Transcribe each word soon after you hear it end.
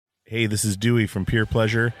Hey, this is Dewey from Pure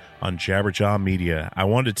Pleasure on Jabberjaw Media. I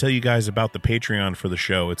wanted to tell you guys about the Patreon for the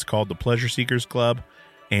show. It's called the Pleasure Seekers Club,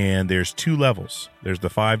 and there's two levels. There's the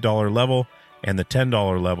 $5 level and the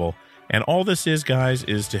 $10 level. And all this is, guys,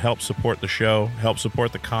 is to help support the show, help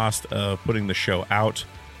support the cost of putting the show out.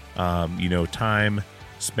 Time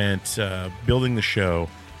spent building the show,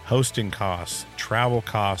 hosting costs, travel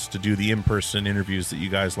costs to do the in-person interviews that you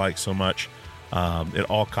guys like so much. It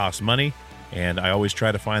all costs money. And I always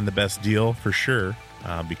try to find the best deal for sure,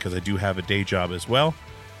 because I do have a day job as well.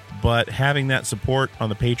 But having that support on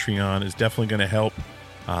the Patreon is definitely going to help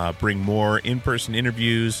bring more in-person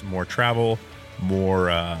interviews, more travel, more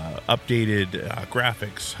updated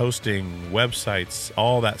graphics, hosting, websites,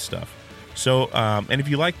 all that stuff. So, and if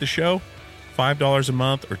you like the show, $5 a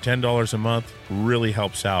month or $10 a month really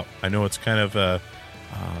helps out. I know it's kind of an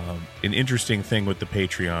interesting thing with the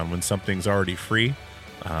Patreon when something's already free.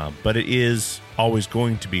 But it is always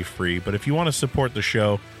going to be free. But if you want to support the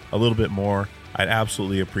show a little bit more, I'd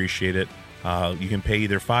absolutely appreciate it. You can pay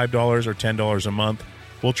either $5 or $10 a month.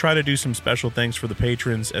 We'll try to do some special things for the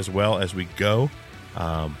patrons as well as we go.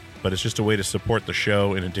 But it's just a way to support the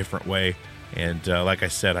show in a different way. And like I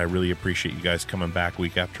said, I really appreciate you guys coming back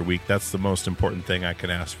week after week. That's the most important thing I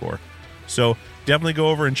can ask for. So definitely go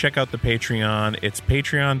over and check out the Patreon. It's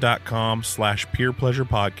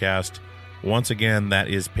patreon.com/purepleasurepodcast. Once again, that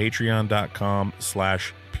is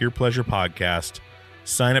patreon.com/purepleasurepodcast.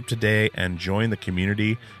 Sign up today and join the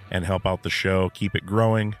community and help out the show. Keep it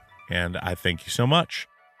growing. And I thank you so much.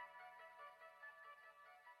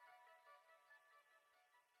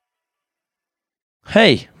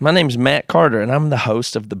 Hey, my name's Matt Carter, and I'm the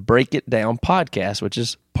host of the Break It Down podcast, which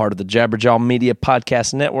is part of the Jabberjaw Media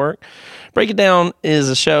Podcast Network. Break It Down is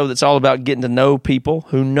a show that's all about getting to know people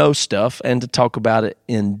who know stuff and to talk about it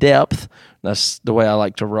in depth. That's the way I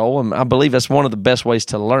like to roll, and I believe that's one of the best ways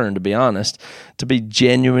to learn, to be honest, to be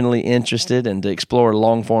genuinely interested and to explore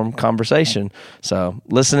long-form conversation. So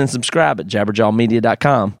listen and subscribe at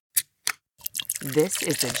jabberjawmedia.com. This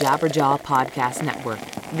is the Jabberjaw Podcast Network.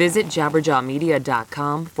 Visit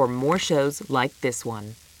jabberjawmedia.com for more shows like this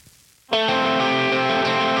one.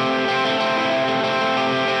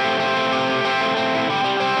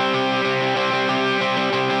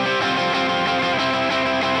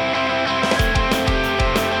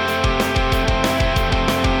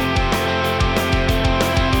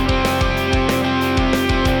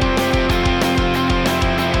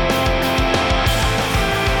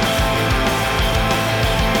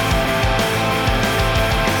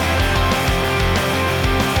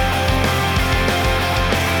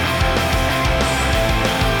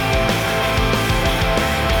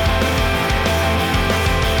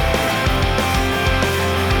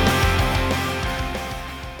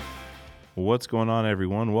 What's going on,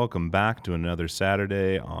 everyone? Welcome back to another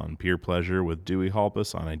Saturday on Pure Pleasure with Dewey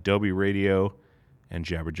Halpus on Adobe Radio and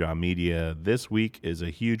Jabberjaw Media. This week is a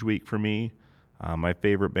huge week for me. My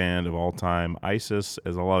favorite band of all time, ISIS,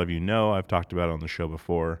 as a lot of you know, I've talked about it on the show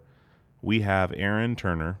before. We have Aaron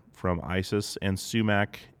Turner from ISIS and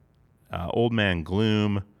SUMAC, Old Man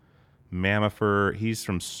Gloom, Mamiffer. He's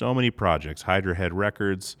from so many projects, Hydra Head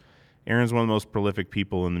Records. Aaron's one of the most prolific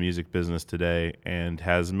people in the music business today and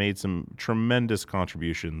has made some tremendous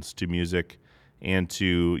contributions to music and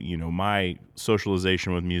to, my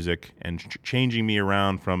socialization with music and changing me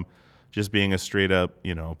around from just being a straight up,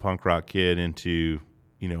 punk rock kid into,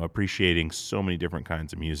 appreciating so many different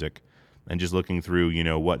kinds of music and just looking through,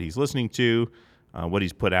 what he's listening to, what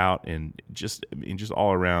he's put out, and just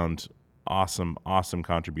all around awesome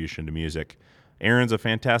contribution to music. Aaron's a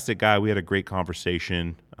fantastic guy. We had a great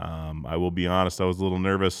conversation. I will be honest, I was a little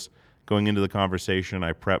nervous going into the conversation.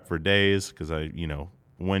 I prepped for days because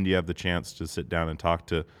when do you have the chance to sit down and talk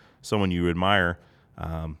to someone you admire,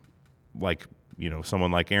 someone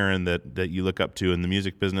like Aaron that you look up to in the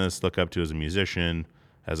music business, look up to as a musician,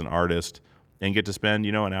 as an artist, and get to spend,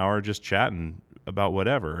 an hour just chatting about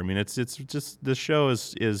whatever. I mean, it's just, this show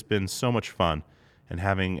has been so much fun, and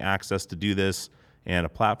having access to do this and a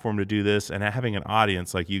platform to do this and having an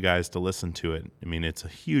audience like you guys to listen to it. I mean, it's a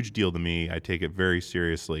huge deal to me. I take it very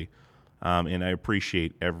seriously. And I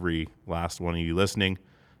appreciate every last one of you listening.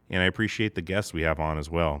 And I appreciate the guests we have on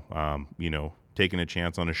as well. Taking a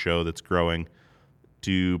chance on a show that's growing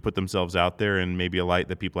to put themselves out there in maybe a light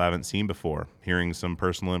that people haven't seen before, hearing some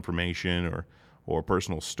personal information or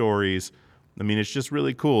personal stories. I mean, it's just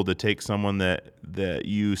really cool to take someone that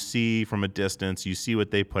you see from a distance, you see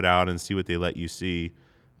what they put out and see what they let you see,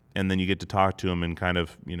 and then you get to talk to them and kind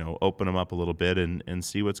of, open them up a little bit and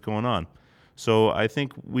see what's going on. So I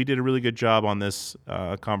think we did a really good job on this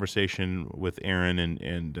conversation with Aaron,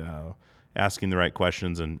 and asking the right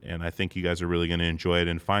questions, and I think you guys are really going to enjoy it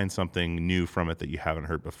and find something new from it that you haven't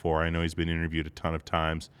heard before. I know he's been interviewed a ton of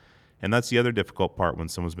times, and that's the other difficult part when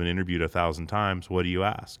someone's been interviewed 1,000 times. What do you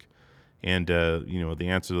ask? And the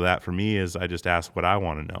answer to that for me is I just ask what I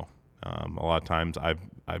want to know. A lot of times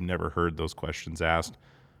I've never heard those questions asked,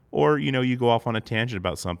 or you go off on a tangent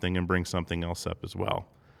about something and bring something else up as well.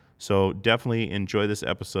 So definitely enjoy this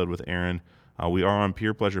episode with Aaron. We are on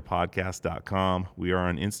purepleasurepodcast.com. We are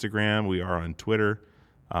on Instagram. We are on Twitter.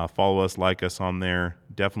 Follow us, like us on there.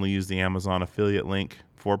 Definitely use the Amazon affiliate link.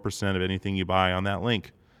 4% of anything you buy on that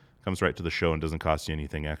link comes right to the show and doesn't cost you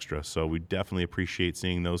anything extra. So we definitely appreciate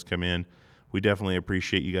seeing those come in. We definitely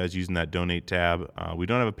appreciate you guys using that donate tab. We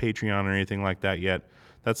don't have a Patreon or anything like that yet.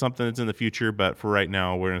 That's something that's in the future, but for right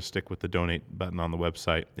now, we're going to stick with the donate button on the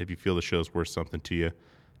website. If you feel the show's worth something to you,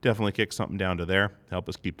 definitely kick something down to there. Help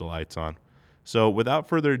us keep the lights on. So without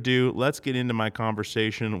further ado, let's get into my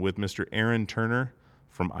conversation with Mr. Aaron Turner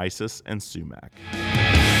from ISIS and SUMAC.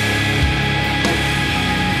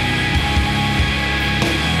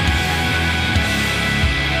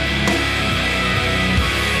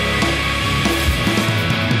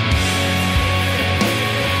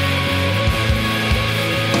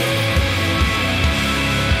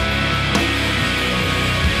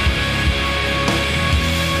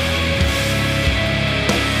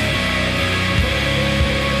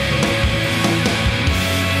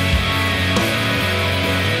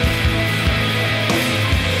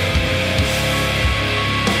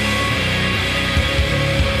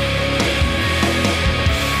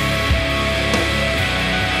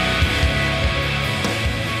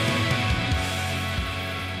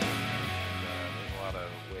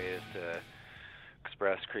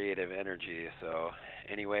 Creative energy, so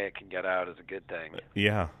any way it can get out is a good thing.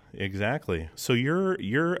 Yeah, exactly. So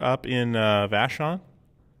you're up in Vashon?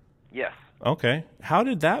 Yes. Okay. How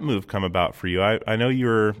did that move come about for you? I know you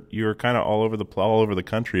were kind of all over the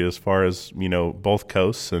country as far as both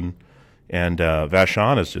coasts, and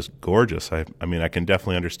Vashon is just gorgeous. I mean I can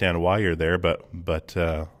definitely understand why you're there, but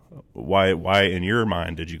why in your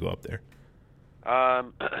mind did you go up there?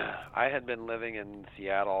 I had been living in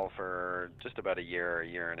Seattle for just about a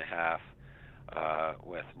year and a half,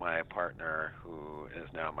 with my partner, who is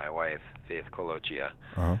now my wife, Faith Colochia.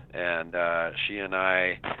 Uh-huh. And she and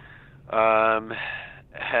I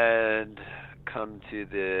had come to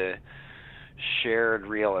the shared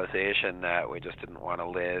realization that we just didn't want to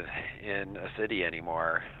live in a city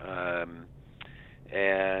anymore.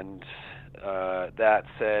 And that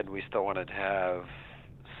said, we still wanted to have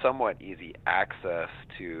somewhat easy access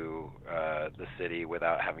to the city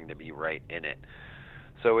without having to be right in it.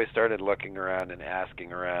 So we started looking around and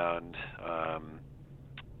asking around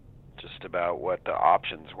just about what the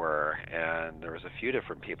options were, and there was a few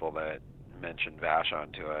different people that mentioned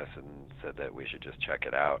Vashon to us and said that we should just check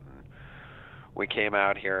it out. And we came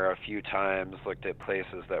out here a few times, looked at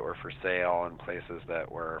places that were for sale and places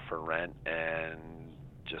that were for rent, and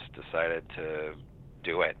just decided to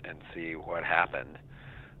do it and see what happened.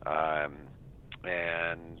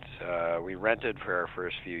 We rented for our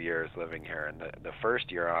first few years living here, and the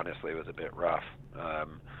first year honestly was a bit rough,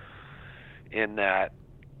 in that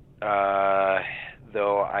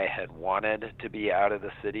though I had wanted to be out of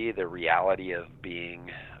the city, the reality of being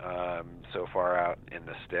so far out in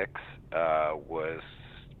the sticks was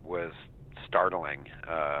startling.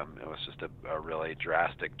 It was just a really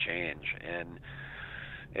drastic change, and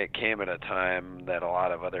it came at a time that a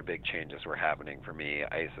lot of other big changes were happening for me.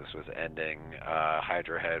 ISIS was ending.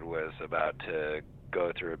 Hydra Head was about to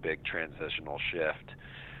go through a big transitional shift.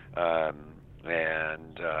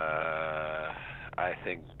 I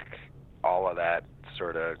think all of that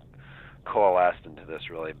sort of coalesced into this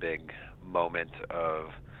really big moment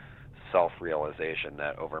of self-realization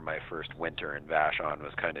that over my first winter in Vashon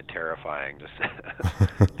was kind of terrifying, just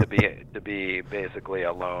to be basically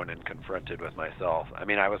alone and confronted with myself. I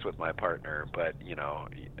mean, I was with my partner, but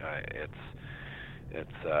it's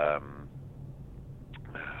how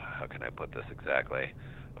can I put this exactly?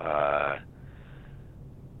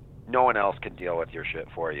 No one else can deal with your shit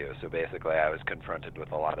for you. So basically I was confronted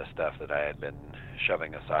with a lot of stuff that I had been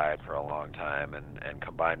shoving aside for a long time, and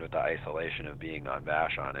combined with the isolation of being on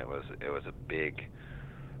Vashon, it was a big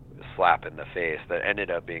slap in the face that ended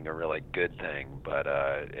up being a really good thing, but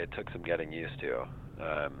it took some getting used to.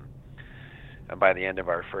 And by the end of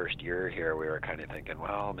our first year here, we were kind of thinking,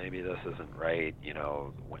 well, maybe this isn't right.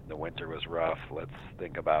 When the winter was rough, let's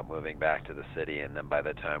think about moving back to the city. And then by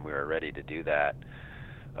the time we were ready to do that,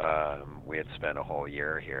 we had spent a whole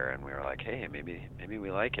year here, and we were like, hey, maybe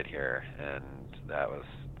we like it here. And that was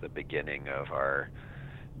the beginning of our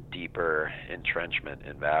deeper entrenchment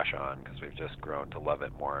in Vashon because we've just grown to love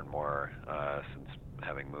it more and more since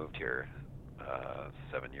having moved here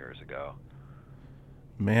 7 years ago.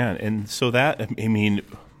 Man, and so that, I mean,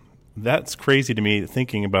 that's crazy to me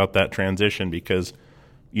thinking about that transition because,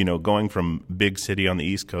 you know, going from big city on the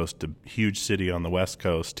East Coast to huge city on the West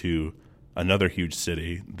Coast to another huge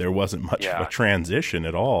city, there wasn't much of a transition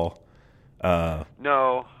at all.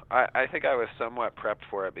 No, I think I was somewhat prepped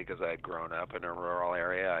for it because I had grown up in a rural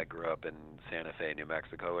area. I grew up in Santa Fe, New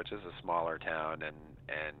Mexico, which is a smaller town, and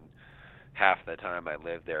half the time I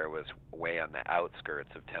lived there was way on the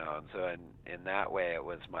outskirts of town. So in that way, it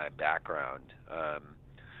was my background,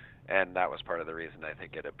 and that was part of the reason I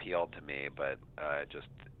think it appealed to me. But just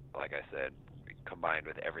like I said, combined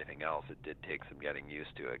with everything else, it did take some getting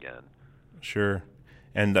used to again. Sure.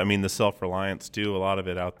 And I mean, the self-reliance too, a lot of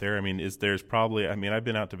it out there. I mean, I've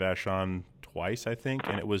been out to Vashon twice, I think,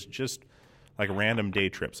 and it was just like random day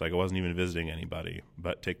trips. Like I wasn't even visiting anybody,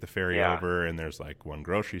 but take the ferry over and there's like one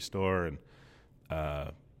grocery store. And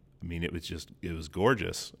I mean, it was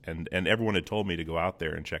gorgeous. And everyone had told me to go out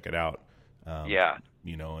there and check it out.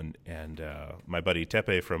 You know, and my buddy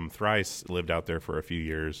Tepe from Thrice lived out there for a few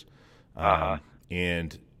years.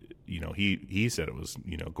 And, you know, he said it was,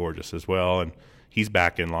 you know, gorgeous as well. And he's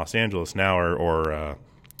back in Los Angeles now, or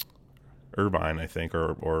Irvine, I think,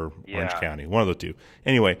 or Orange County, one of the two.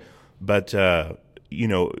 Anyway, but you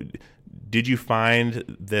know, did you find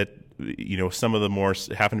that, you know, some of the more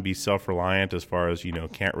happen to be self-reliant as far as, you know,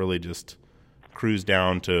 can't really just cruise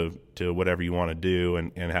down to whatever you want to do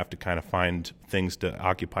and have to kind of find things to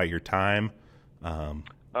occupy your time?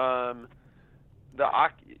 The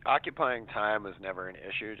occupying time was never an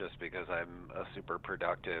issue just because I'm a super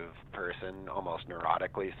productive person, almost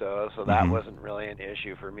neurotically so that wasn't really an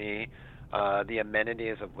issue for me. The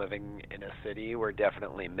amenities of living in a city were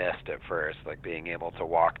definitely missed at first, like being able to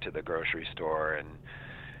walk to the grocery store and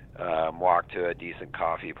walk to a decent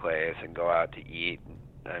coffee place and go out to eat.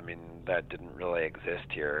 I mean, that didn't really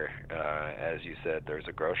exist here. As you said, there's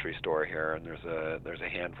a grocery store here and there's a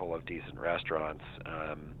handful of decent restaurants.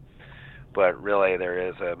 But really, there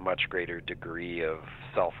is a much greater degree of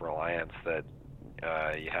self-reliance that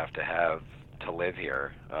you have to live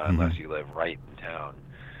here, unless you live right in town.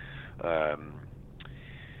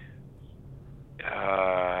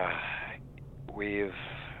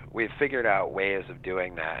 We've figured out ways of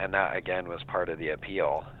doing that, and that again was part of the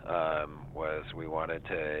appeal. Was we wanted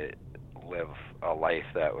to live a life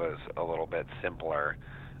that was a little bit simpler.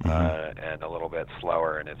 And a little bit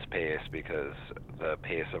slower in its pace because the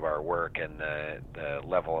pace of our work and the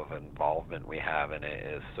level of involvement we have in it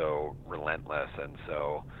is so relentless and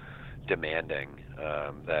so demanding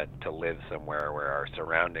that to live somewhere where our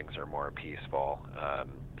surroundings are more peaceful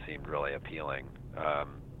seemed really appealing.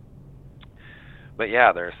 But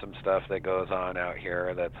yeah, there's some stuff that goes on out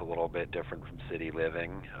here that's a little bit different from city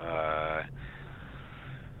living.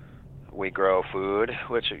 We grow food,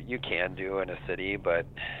 which you can do in a city, but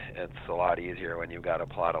it's a lot easier when you've got a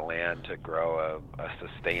plot of land to grow a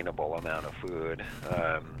sustainable amount of food.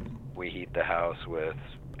 We heat the house with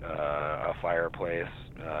a fireplace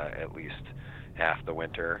at least half the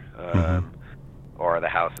winter, or the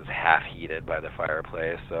house is half heated by the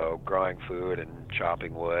fireplace. So growing food and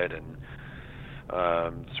chopping wood and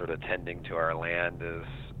sort of tending to our land is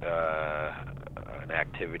an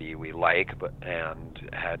activity we like and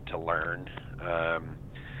had to learn.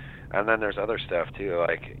 And then there's other stuff too,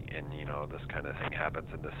 like, and you know, this kind of thing happens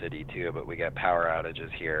in the city too, but we get power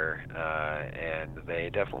outages here, and they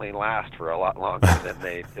definitely last for a lot longer than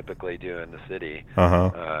they typically do in the city.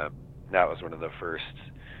 That was one of the first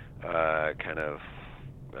kind of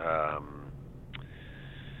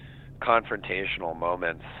confrontational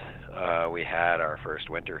moments we had our first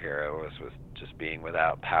winter here. It was just being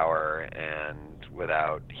without power and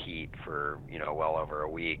without heat for, you know, well over a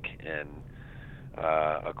week. And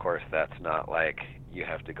of course that's not like you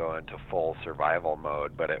have to go into full survival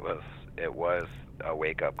mode, but it was a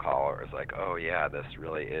wake-up call. It was like, oh yeah, this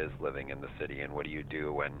really is living in the city. And what do you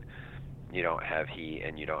do when you don't have heat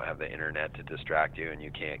and you don't have the internet to distract you and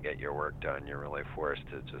you can't get your work done? You're really forced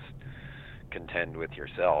to just contend with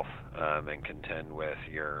yourself and contend with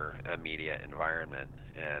your immediate environment,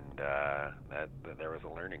 and that there was a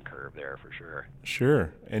learning curve there for sure.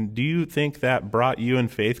 Sure. And do you think that brought you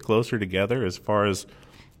and Faith closer together as far as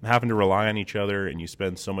having to rely on each other, and you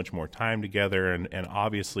spend so much more time together, and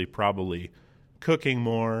obviously probably cooking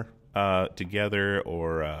more together,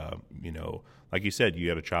 or you know, like you said, you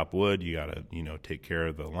got to chop wood, you got to, you know, take care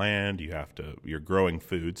of the land, you're growing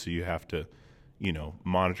food, so you have to, you know,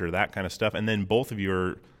 monitor that kind of stuff. And then both of you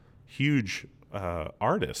are huge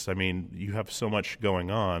artists. I mean, you have so much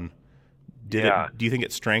going on. Do you think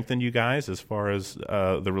it strengthened you guys as far as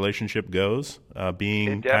the relationship goes,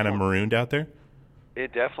 being kind of marooned out there?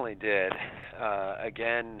 It definitely did.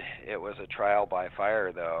 Again, it was a trial by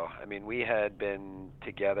fire, though. I mean, we had been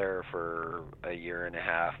together for a year and a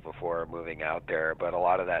half before moving out there, but a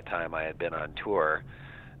lot of that time I had been on tour,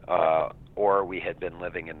 or we had been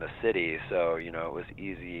living in the city, so, it was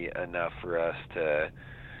easy enough for us to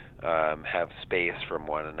have space from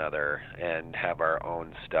one another and have our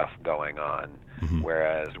own stuff going on. Mm-hmm.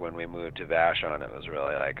 Whereas when we moved to Vashon, it was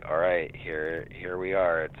really like, all right, here we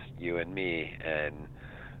are. It's you and me, and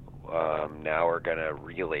now we're gonna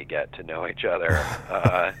really get to know each other.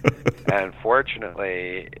 And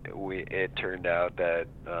fortunately, it turned out that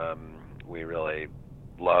we really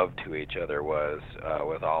loved who each other was,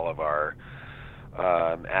 with all of our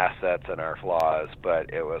assets and our flaws,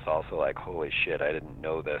 but it was also like, holy shit, I didn't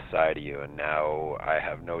know this side of you, and now I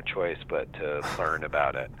have no choice but to learn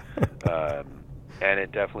about it. And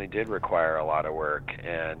it definitely did require a lot of work,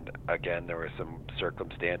 and again, there was some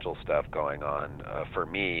circumstantial stuff going on. For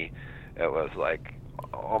me, it was like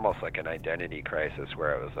almost like an identity crisis,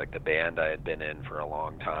 where it was like the band I had been in for a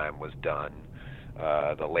long time was done.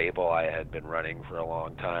 The label I had been running for a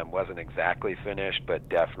long time wasn't exactly finished, but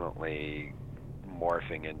definitely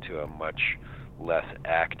morphing into a much less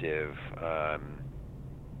active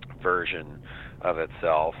version of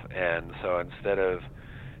itself. And so instead of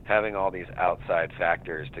having all these outside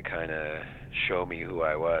factors to kind of show me who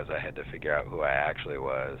I was, I had to figure out who I actually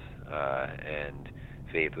was. And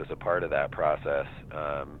faith was a part of that process,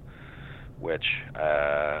 which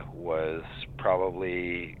was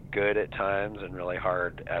probably good at times and really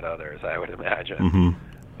hard at others, I would imagine.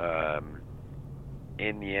 Mm-hmm.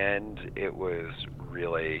 In the end, it was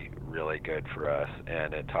really, really good for us,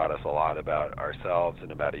 and it taught us a lot about ourselves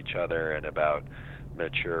and about each other and about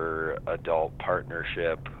mature adult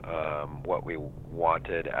partnership, what we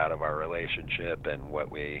wanted out of our relationship and what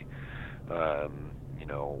we,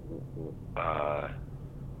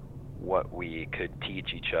 what we could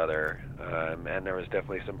teach each other. And there was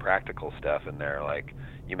definitely some practical stuff in there, like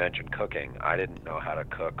you mentioned cooking. I didn't know how to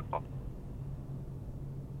cook.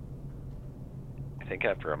 I think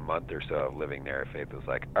after a month or so of living there, Faith was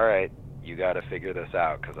like, all right, you got to figure this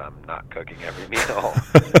out because I'm not cooking every meal.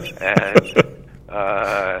 And,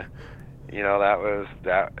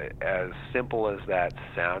 that as simple as that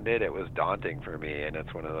sounded, it was daunting for me. And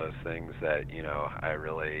it's one of those things that, I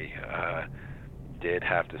really did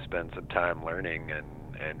have to spend some time learning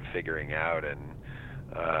and figuring out. And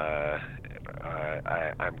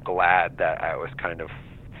I'm glad that I was kind of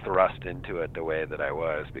thrust into it the way that I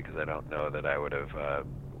was, because I don't know that I would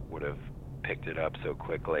have picked it up so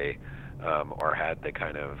quickly, or had the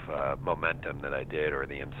kind of momentum that I did, or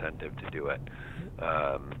the incentive to do it.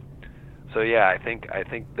 So yeah, I think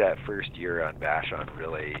that first year on Vashon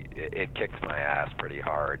really it kicked my ass pretty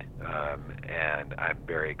hard, and I'm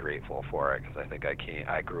very grateful for it, because I think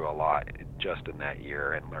I grew a lot just in that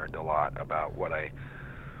year and learned a lot about what I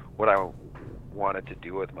wanted to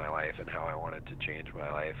do with my life and how I wanted to change my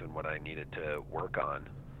life and what I needed to work on.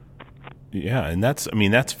 Yeah, and that's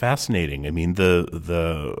fascinating. I mean,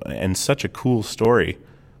 and such a cool story,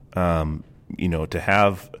 to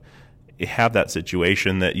have that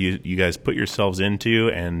situation that you guys put yourselves into,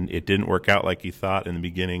 and it didn't work out like you thought in the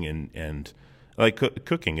beginning, and like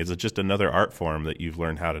cooking is just another art form that you've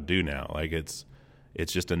learned how to do now. Like it's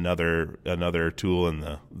just another tool in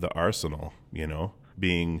the arsenal,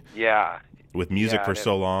 being with music for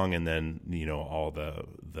so long, and then all the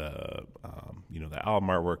album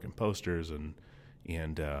artwork and posters and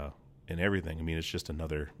everything. I mean, it's just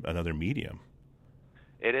another medium.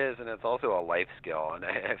 It is, and it's also a life skill, and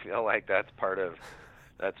I feel like that's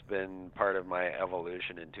been part of my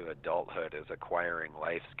evolution into adulthood, is acquiring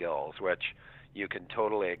life skills, which you can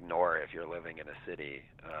totally ignore if you're living in a city.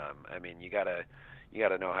 I mean, you gotta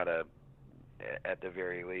know how to, at the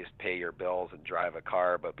very least, pay your bills and drive a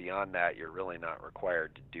car, but beyond that, you're really not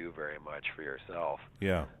required to do very much for yourself.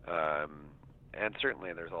 Yeah. And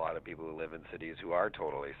certainly there's a lot of people who live in cities who are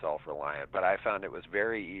totally self-reliant, but I found it was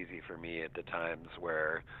very easy for me at the times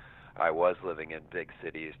where I was living in big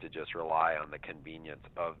cities to just rely on the convenience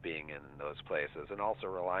of being in those places, and also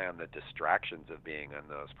rely on the distractions of being in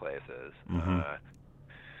those places. Mm-hmm.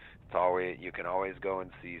 You can always go and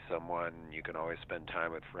see someone, you can always spend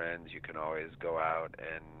time with friends, you can always go out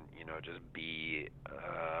and just be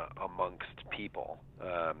amongst people.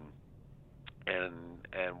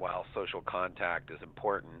 And while social contact is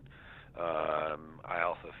important, I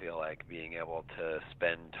also feel like being able to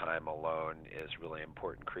spend time alone is really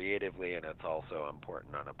important creatively, and it's also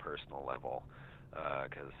important on a personal level.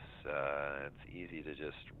 because it's easy to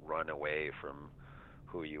just run away from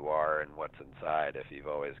who you are and what's inside if you've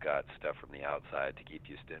always got stuff from the outside to keep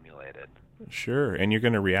you stimulated. Sure, and you're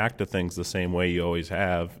going to react to things the same way you always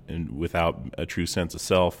have, and without a true sense of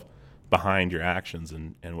self behind your actions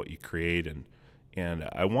and what you create. And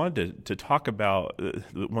I wanted to talk about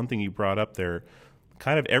the one thing you brought up there.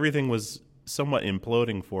 Kind of everything was somewhat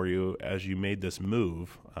imploding for you as you made this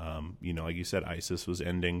move. Like you said, ISIS was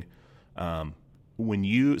ending. ISIS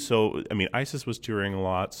was touring a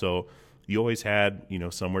lot, so you always had,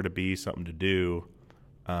 somewhere to be, something to do.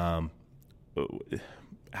 How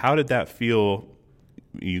did that feel?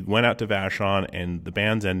 You went out to Vashon and the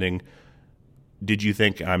band's ending. Did you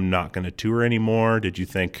think, I'm not going to tour anymore? Did you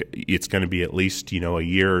think it's going to be at least, a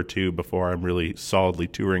year or two before I'm really solidly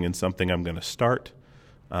touring in something I'm going to start?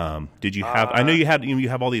 Did you have, I know you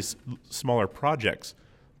have all these smaller projects,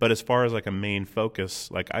 but as far as like a main focus,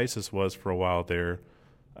 like ISIS was for a while there,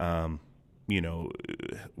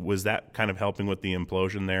 was that kind of helping with the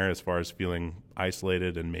implosion there as far as feeling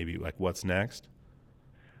isolated and maybe like what's next?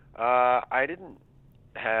 I didn't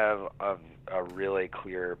have a really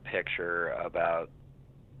clear picture about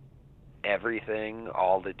everything,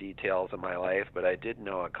 all the details of my life, but I did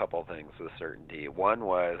know a couple things with certainty. One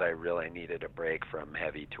was I really needed a break from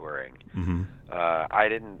heavy touring. Mm-hmm. I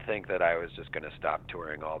didn't think that I was just going to stop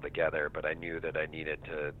touring altogether, but I knew that I needed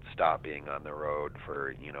to stop being on the road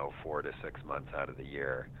for 4 to 6 months out of the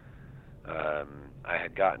year. I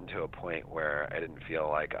had gotten to a point where I didn't feel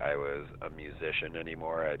like I was a musician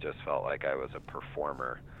anymore. I just felt like I was a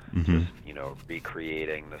performer, Mm-hmm. just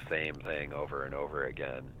recreating the same thing over and over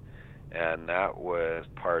again. And that was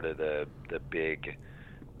part of the big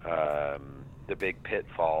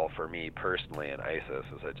pitfall for me personally in ISIS,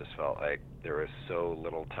 is I just felt like there was so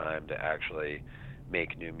little time to actually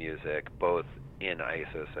make new music, both in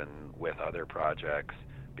ISIS and with other projects,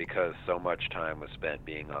 because so much time was spent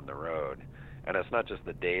being on the road. And it's not just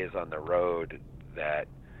the days on the road that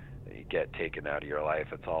get taken out of your life,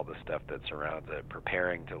 it's all the stuff that surrounds it,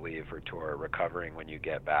 preparing to leave for tour, recovering when you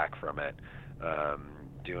get back from it,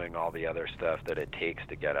 doing all the other stuff that it takes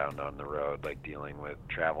to get out on the road, like dealing with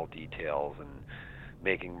travel details and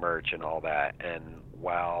making merch and all that. And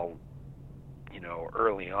while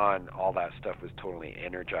early on all that stuff was totally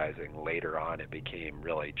energizing, later on it became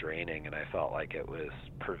really draining, and I felt like it was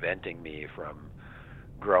preventing me from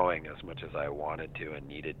growing as much as I wanted to and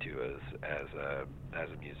needed to as a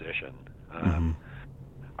musician. Mm-hmm.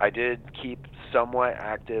 I did keep somewhat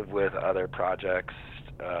active with other projects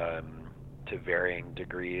to varying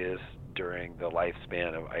degrees during the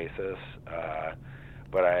lifespan of ISIS,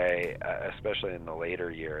 but I, especially in the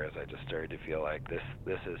later years, I just started to feel like this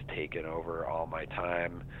has taken over all my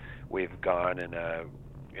time. We've gone in a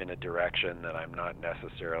direction that I'm not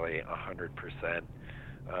necessarily 100%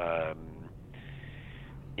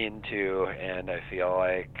 into, and I feel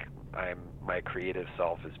like my creative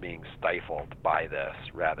self is being stifled by this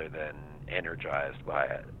rather than energized by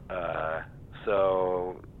it.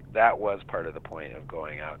 So that was part of the point of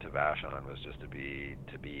going out to Vashon, was just to be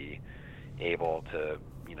able to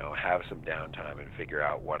have some downtime and figure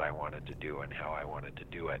out what I wanted to do and how I wanted to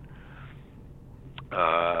do it.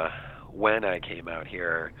 When I came out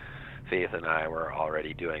here, Faith and I were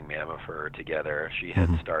already doing Mamiffer together. She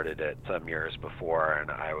had started it some years before,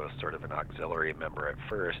 and I was sort of an auxiliary member at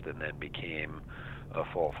first, and then became a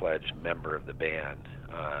full-fledged member of the band.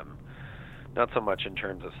 Not so much in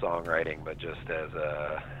terms of songwriting, but just as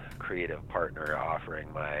a creative partner,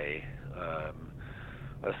 offering my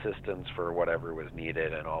assistance for whatever was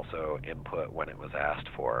needed, and also input when it was asked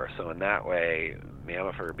for. So in that way,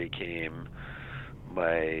 Mamiffer became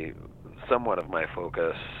somewhat of my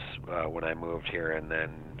focus when I moved here, and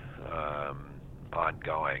then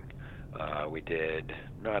ongoing. We did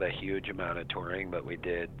not a huge amount of touring, but we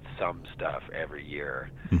did some stuff every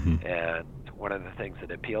year. Mm-hmm. And one of the things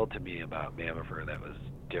that appealed to me about Mamiffer that was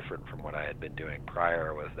different from what I had been doing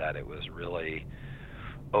prior was that it was really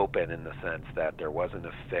open, in the sense that there wasn't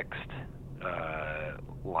a fixed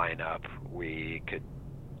lineup. We could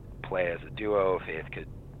play as a duo, Faith could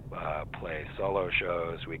play solo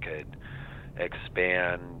shows, we could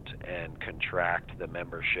expand and contract the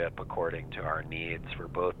membership according to our needs for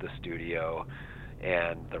both the studio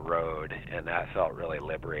and the road, and that felt really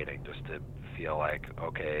liberating, just to feel like,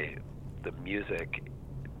 okay, the music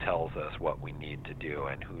tells us what we need to do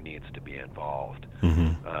and who needs to be involved.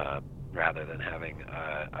 Mm-hmm. Rather than having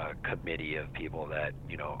a committee of people that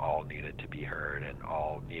all needed to be heard and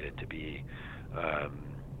all needed to be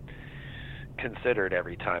considered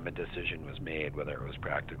every time a decision was made, whether it was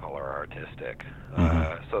practical or artistic.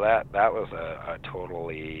 Mm-hmm. So that was a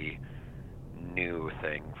totally new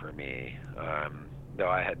thing for me. Though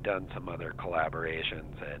I had done some other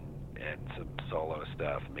collaborations and some solo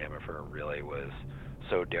stuff, Mamiffer really was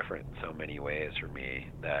so different in so many ways for me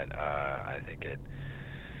that I think it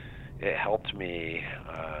helped me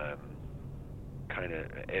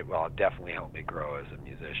it definitely helped me grow as a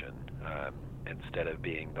musician. Instead of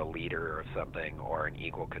being the leader of something or an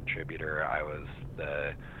equal contributor, I was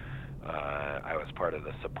part of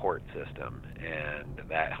the support system, and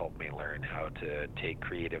that helped me learn how to take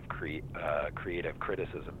creative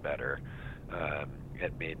criticism better.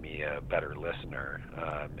 It made me a better listener,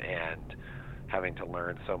 and having to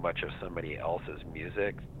learn so much of somebody else's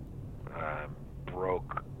music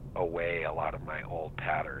broke away a lot of my old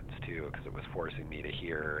patterns too, because it was forcing me to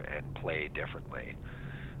hear and play differently.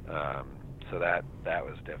 So that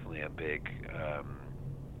was definitely a big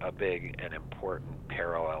and important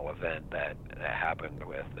parallel event that happened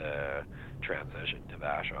with the transition to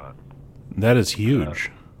Vashon. That is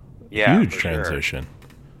huge. Huge transition.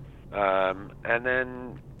 Sure. And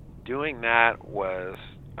then doing that was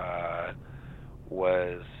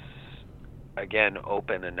again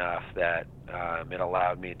open enough that it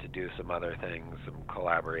allowed me to do some other things, some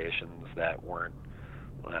collaborations that weren't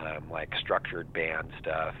like structured band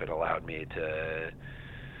stuff. It allowed me to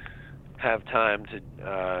have time to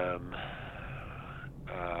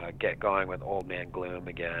get going with Old Man Gloom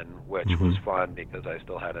again, which was fun because I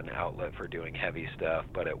still had an outlet for doing heavy stuff,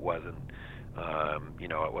 but it wasn't,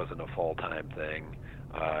 it wasn't a full-time thing.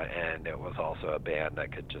 And it was also a band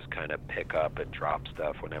that could just kind of pick up and drop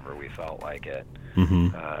stuff whenever we felt like it.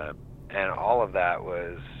 And all of that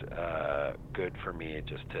was good for me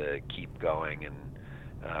just to keep going and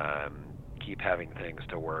keep having things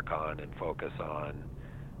to work on and focus on,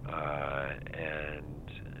 and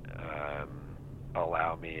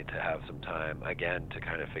allow me to have some time again to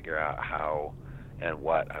kind of figure out how and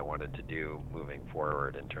what I wanted to do moving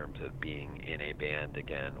forward in terms of being in a band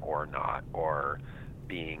again or not, or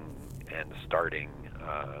being in and starting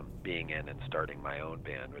my own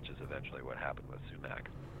band, which is eventually what happened with SUMAC.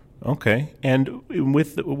 Okay, and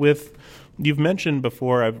with you've mentioned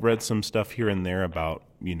before, I've read some stuff here and there about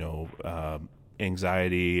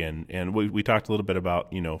anxiety, and we talked a little bit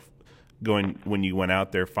about going when you went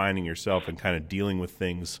out there, finding yourself and kind of dealing with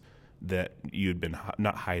things that you'd been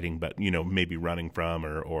not hiding, but maybe running from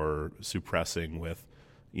or suppressing with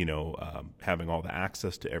having all the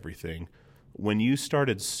access to everything. When you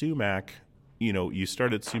started SUMAC, you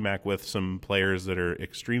started SUMAC with some players that are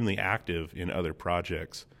extremely active in other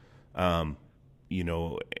projects. Was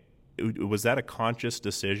that a conscious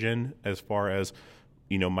decision as far as,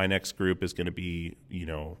 my next group is going to be,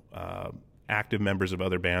 active members of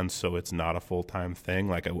other bands, so it's not a full-time thing,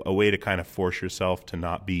 like a way to kind of force yourself to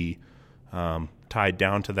not be tied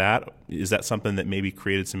down to that? Is that something that maybe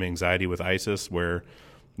created some anxiety with ISIS, where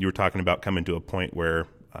you were talking about coming to a point where,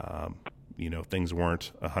 things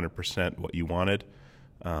weren't 100% what you wanted?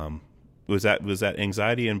 Was that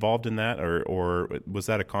anxiety involved in that, or was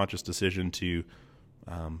that a conscious decision to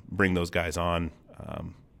bring those guys on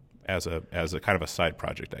as a kind of a side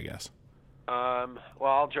project, I guess? Well,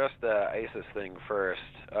 I'll address the ISIS thing first.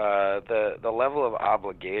 The level of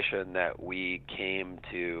obligation that we came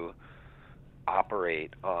to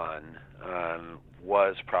operate on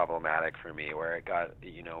was problematic for me, where it got,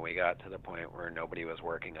 we got to the point where nobody was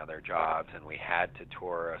working other jobs, and we had to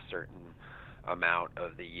tour a certain amount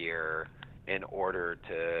of the year in order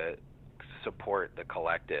to support the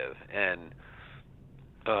collective. And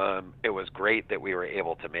it was great that we were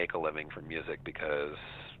able to make a living from music, because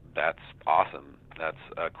that's awesome. That's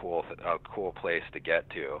a cool place to get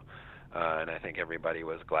to. And I think everybody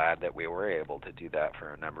was glad that we were able to do that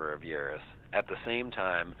for a number of years. At the same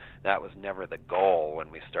time, that was never the goal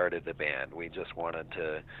when we started the band. We just wanted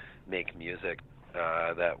to make music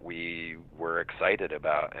that we were excited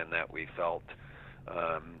about and that we felt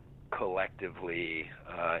collectively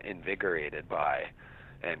invigorated by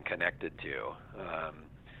and connected to.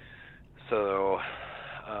 So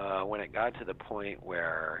when it got to the point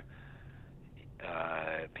where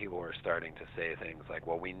people were starting to say things like,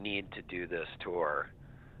 well, we need to do this tour,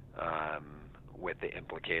 with the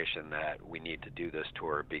implication that we need to do this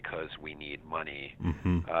tour because we need money,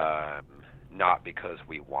 not because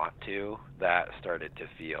we want to, that started to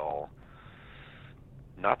feel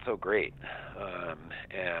not so great.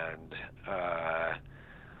 And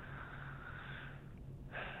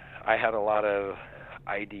I had a lot of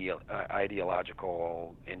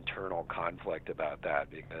ideological internal conflict about that,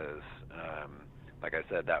 because like I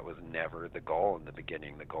said, that was never the goal in the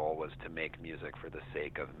beginning. The goal was to make music for the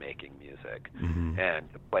sake of making music. And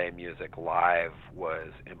to play music live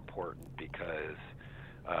was important because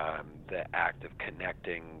the act of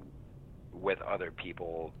connecting with other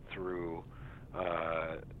people through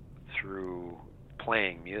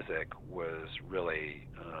playing music was really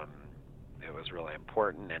it was really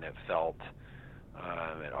important, and it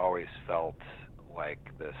always felt like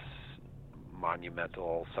this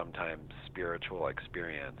monumental, sometimes spiritual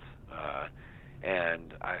experience.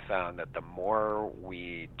 And I found that the more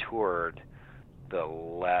we toured, the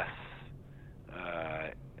less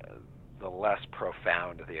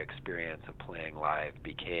profound the experience of playing live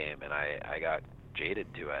became, and I got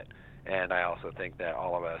jaded to it. And I also think that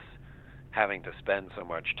all of us having to spend so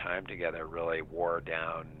much time together really wore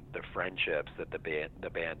down the friendships that the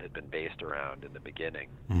band had been based around in the beginning.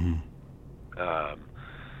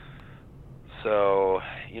 So,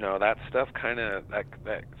 that stuff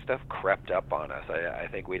that stuff crept up on us. I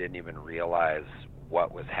think we didn't even realize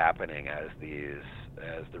what was happening as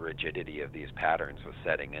the rigidity of these patterns was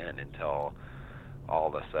setting in until all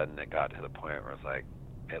of a sudden it got to the point where it's like,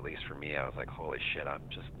 at least for me, I was like, holy shit, I'm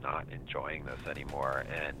just not enjoying this anymore.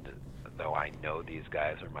 And though I know these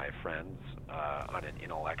guys are my friends on an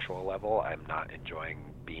intellectual level, I'm not enjoying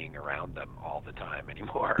being around them all the time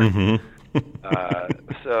anymore.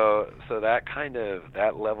 So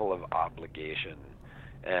that level of obligation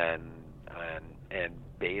and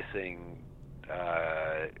basing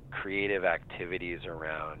creative activities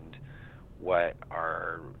around what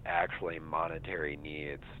are actually monetary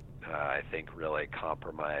needs, I think really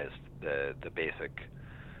compromised the basic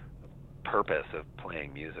purpose of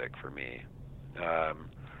playing music for me.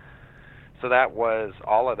 So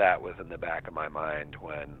all of that was in the back of my mind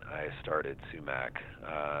when I started SUMAC.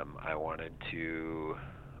 I wanted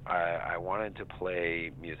to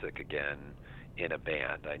play music again in a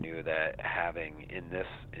band. I knew that having in this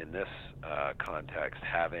context,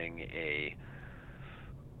 having a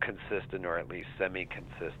consistent or at least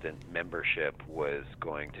semi-consistent membership was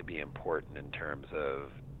going to be important in terms of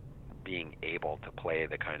being able to play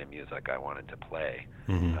the kind of music I wanted to play.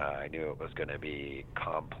 I knew it was going to be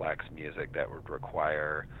complex music that would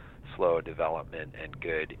require slow development and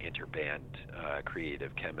good interband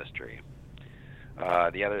creative chemistry.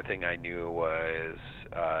 The other thing I knew was,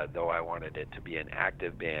 though I wanted it to be an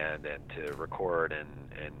active band and to record and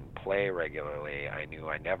play regularly, I knew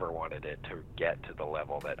I never wanted it to get to the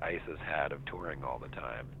level that ISIS had of touring all the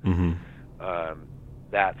time.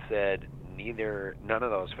 That said, none of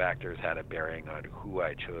those factors had a bearing on who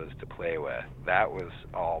I chose to play with. That was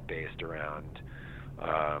all based around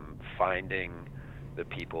finding the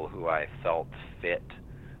people who I felt fit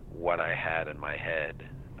what I had in my head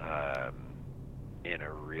in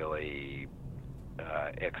a really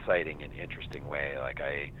exciting and interesting way. Like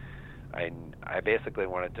I basically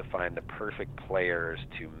wanted to find the perfect players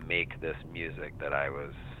to make this music that I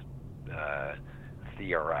was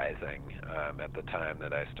theorizing at the time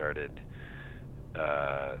that I started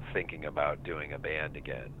thinking about doing a band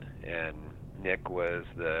again. And Nick was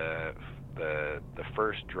the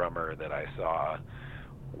first drummer that I saw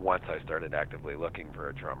once I started actively looking for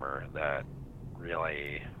a drummer that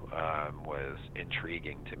really was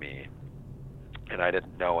intriguing to me. And I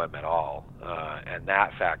didn't know him at all. And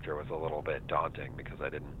that factor was a little bit daunting because I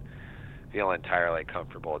didn't feel entirely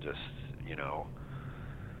comfortable just,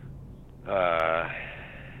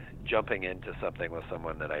 jumping into something with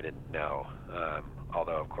someone that I didn't know.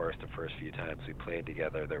 Although, of course, the first few times we played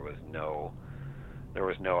together, there was no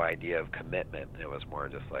idea of commitment. It was more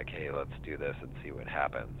just like, hey, let's do this and see what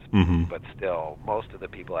happens. But still, most of the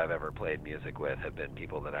people I've ever played music with have been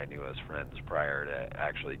people that I knew as friends prior to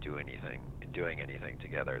actually doing anything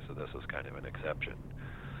together, so this was kind of an exception.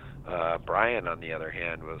 Brian, on the other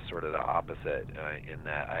hand, was sort of the opposite in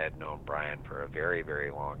that I had known Brian for a very,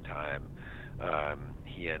 very long time.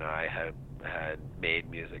 He and I had made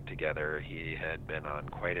music together. He had been on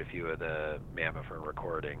quite a few of the Mamiffer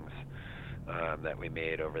recordings that we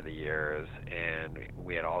made over the years, and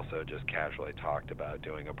we had also just casually talked about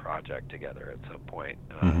doing a project together at some point.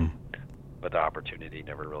 But the opportunity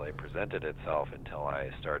never really presented itself until I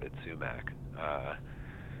started SUMAC.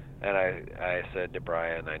 And I said to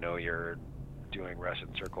Brian, I know you're doing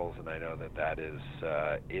Russian circles, and I know that is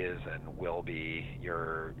and will be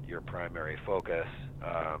your primary focus.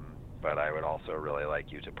 But I would also really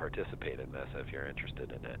like you to participate in this if you're interested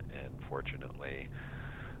in it. And fortunately,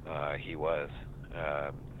 he was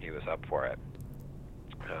up for it.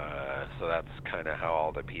 So that's kind of how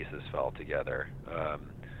all the pieces fell together.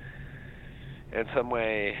 In some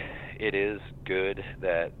way, it is good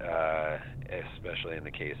that, especially in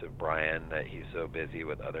the case of Brian, that he's so busy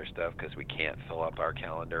with other stuff because we can't fill up our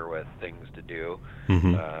calendar with things to do.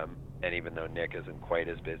 and even though Nick isn't quite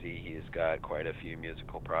as busy, he's got quite a few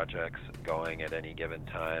musical projects going at any given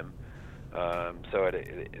time. So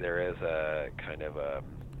there is a kind of a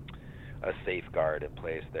safeguard in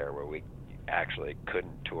place there where we actually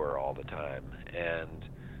couldn't tour all the time. And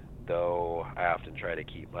though I often try to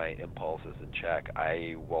keep my impulses in check,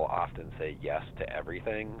 I will often say yes to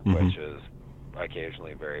everything, which is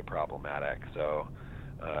occasionally very problematic. So,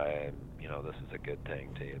 this is a good thing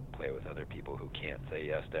to play with other people who can't say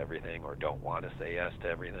yes to everything or don't want to say yes to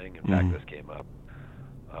everything. In fact, this came up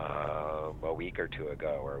a week or two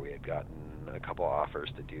ago where we had gotten a couple offers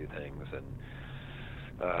to do things, and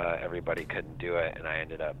everybody couldn't do it, and I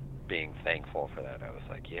ended up being thankful for that. I was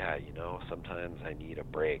like, yeah, sometimes I need a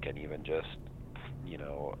break, and even just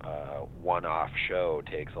one-off show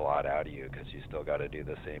takes a lot out of you because you still got to do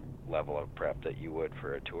the same level of prep that you would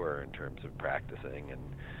for a tour in terms of practicing and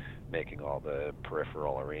making all the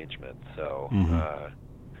peripheral arrangements. So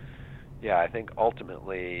I think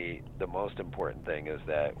ultimately the most important thing is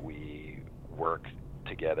that we work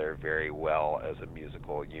together very well as a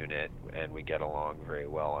musical unit, and we get along very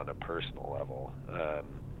well on a personal level,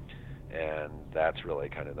 and that's really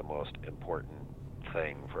kind of the most important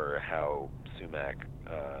thing for how SUMAC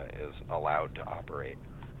is allowed to operate.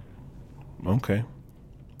 Okay.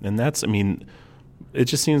 And that's, it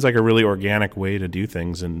just seems like a really organic way to do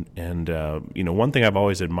things. And one thing I've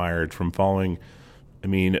always admired from following,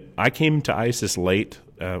 I came to ISIS late.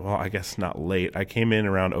 Well, I guess not late. I came in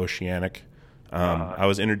around Oceanic. I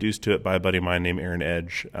was introduced to it by a buddy of mine named Aaron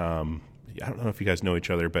Edge. I don't know if you guys know each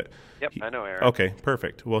other, but... Yep, I know Aaron. Okay,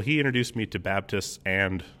 perfect. Well, he introduced me to Baptists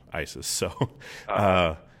and ISIS. So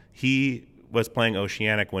he was playing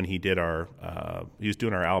Oceanic when he did he was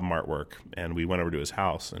doing our album artwork, and we went over to his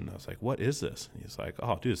house, and I was like, what is this? And he's like,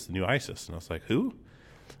 oh, dude, it's the new ISIS. And I was like, who?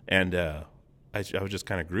 And I was just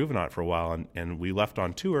kind of grooving on it for a while, and we left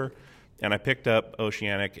on tour, and I picked up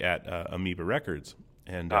Oceanic at Amoeba Records.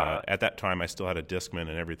 And at that time, I still had a Discman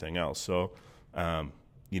and everything else. So, I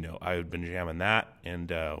had been jamming that,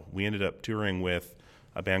 and we ended up touring with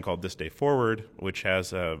a band called This Day Forward, which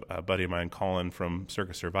has a buddy of mine, Colin from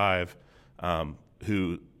Circus Survive,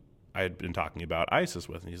 who I had been talking about ISIS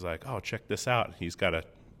with. And he's like, oh, check this out. He's got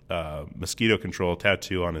a mosquito control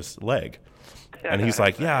tattoo on his leg. And he's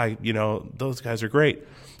like, yeah, those guys are great.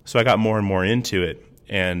 So I got more and more into it,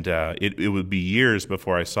 and it would be years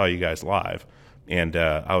before I saw you guys live. And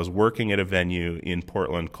I was working at a venue in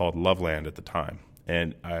Portland called Loveland at the time.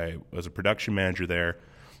 And I was a production manager there,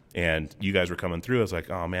 and you guys were coming through. I was like,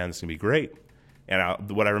 oh, man, this is going to be great. And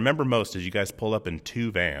what I remember most is you guys pull up in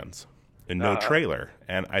 2 vans and no trailer.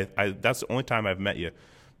 And I that's the only time I've met you.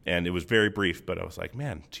 And it was very brief, but I was like,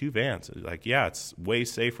 man, 2 vans. Like, yeah, it's way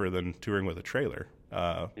safer than touring with a trailer.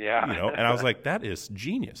 And I was like, that is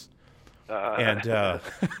genius. And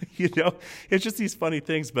it's just these funny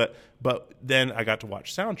things. But then I got to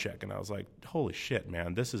watch Soundcheck, and I was like, holy shit,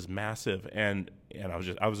 man, this is massive. And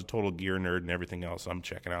I was a total gear nerd and everything else. I'm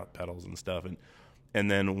checking out pedals and stuff.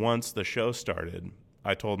 And then once the show started,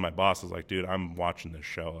 I told my boss, I was like, dude, I'm watching this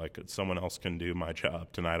show. Like, someone else can do my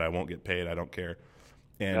job tonight. I won't get paid. I don't care.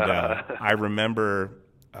 And I remember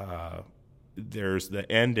there's the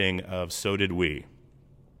ending of So Did We.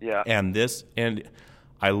 Yeah. And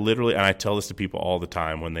I tell this to people all the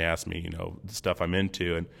time when they ask me, the stuff I'm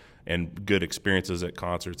into and good experiences at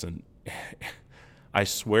concerts. And I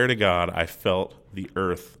swear to God, I felt the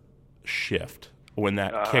earth shift when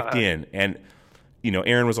that kicked in. And,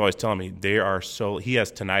 Aaron was always telling me he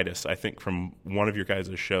has tinnitus. I think from one of your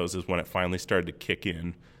guys' shows is when it finally started to kick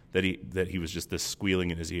in that he was just this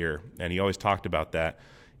squealing in his ear. And he always talked about that.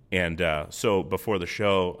 And so before the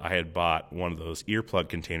show, I had bought one of those earplug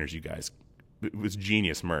containers you guys. It was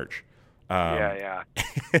genius merch. Yeah.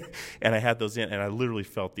 And I had those in, and I literally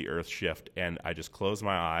felt the earth shift. And I just closed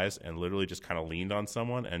my eyes and literally just kind of leaned on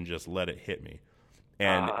someone and just let it hit me.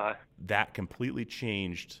 And that completely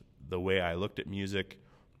changed the way I looked at music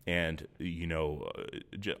and,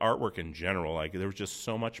 artwork in general. Like, there was just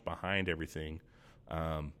so much behind everything.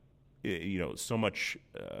 So much,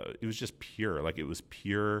 it was just pure. Like, it was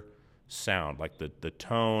pure sound. Like, the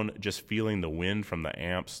tone, just feeling the wind from the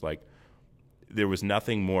amps, like, there was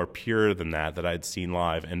nothing more pure than that I'd seen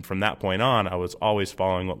live. And from that point on, I was always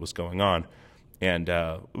following what was going on. And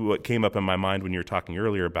what came up in my mind when you were talking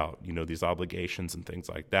earlier about, these obligations and things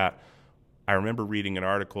like that, I remember reading an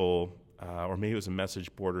article, or maybe it was a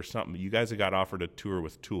message board or something. You guys had got offered a tour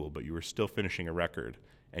with Tool, but you were still finishing a record,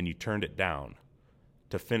 and you turned it down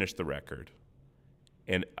to finish the record.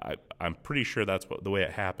 And I'm pretty sure that's the way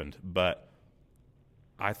it happened. But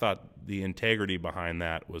I thought the integrity behind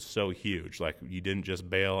that was so huge. Like, you didn't just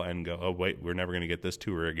bail and go, oh, wait, we're never going to get this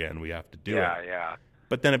tour again. We have to do it. Yeah.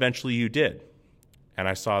 But then eventually you did. And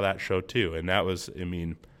I saw that show too. And that was, I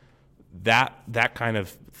mean, that kind of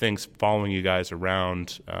things following you guys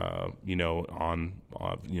around, on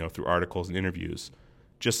through articles and interviews,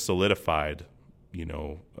 just solidified,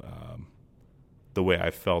 the way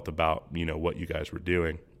I felt about, what you guys were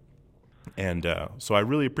doing. And so I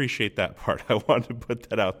really appreciate that part. I wanted to put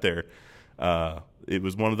that out there. It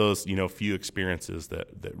was one of those, few experiences that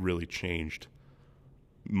really changed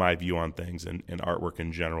my view on things and artwork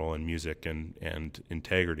in general and music and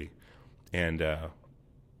integrity. And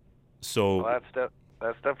so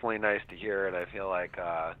that's definitely nice to hear. And I feel like,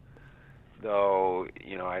 though,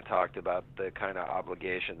 I talked about the kind of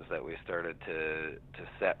obligations that we started to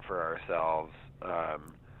set for ourselves,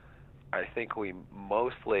 I think we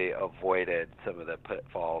mostly avoided some of the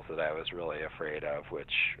pitfalls that I was really afraid of,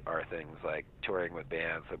 which are things like touring with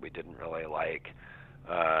bands that we didn't really like,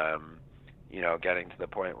 getting to the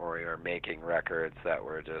point where we were making records that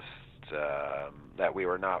were just that we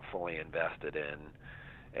were not fully invested in.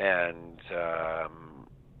 And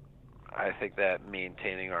I think that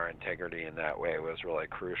maintaining our integrity in that way was really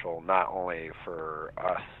crucial, not only for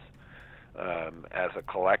us as a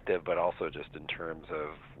collective, but also just in terms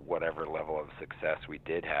of whatever level of success we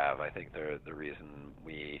did have. I think the reason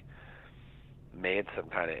we made some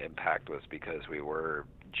kind of impact was because we were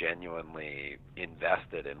genuinely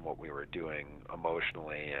invested in what we were doing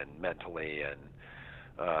emotionally and mentally, and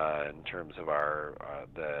in terms of our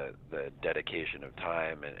the dedication of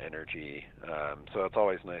time and energy. So it's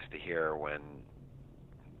always nice to hear when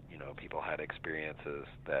people had experiences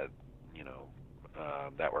that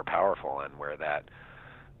that were powerful, and where that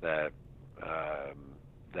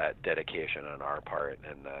dedication on our part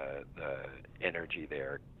and the energy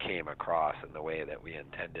there came across in the way that we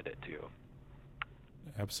intended it to.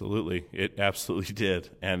 Absolutely. It absolutely did.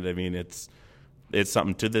 And I mean, it's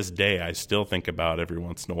something to this day I still think about every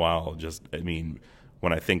once in a while.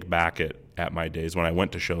 When I think back at my days when I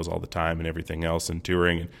went to shows all the time and everything else and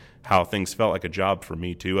touring, and how things felt like a job for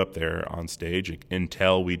me too up there on stage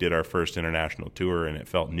until we did our first international tour and it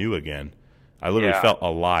felt new again. I literally felt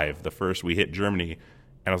alive the first we hit Germany,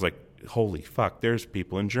 and I was like, holy fuck, there's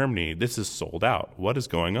people in Germany. This is sold out. What is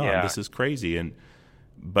going on? Yeah. This is crazy.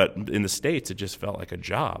 But in the States, it just felt like a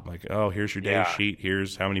job. Like, oh, here's your day sheet.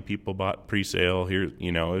 Here's how many people bought pre-sale. Here,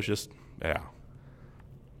 it was just, it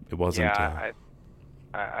wasn't. Yeah,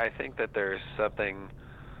 I think that there's something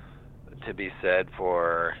to be said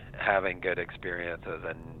for having good experiences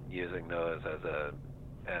and using those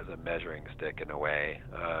as a measuring stick in a way.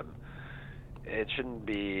 It shouldn't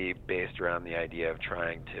be based around the idea of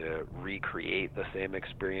trying to recreate the same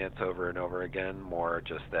experience over and over again, more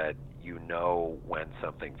just that when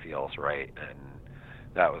something feels right. And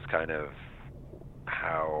that was kind of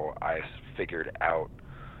how I figured out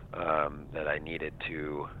that I needed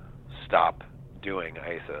to stop doing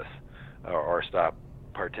ISIS or stop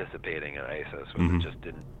participating in ISIS, when it just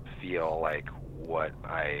didn't feel like what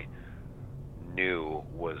I knew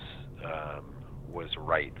was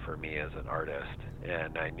right for me as an artist.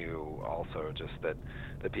 And I knew also just that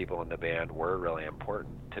the people in the band were really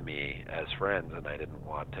important to me as friends, and I didn't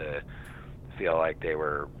want to feel like they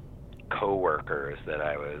were co-workers that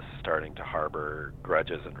I was starting to harbor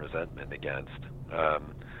grudges and resentment against.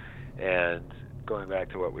 And going back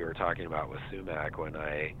to what we were talking about with SUMAC, when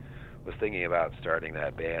I was thinking about starting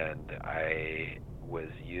that band, I was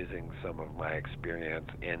using some of my experience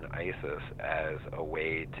in ISIS as a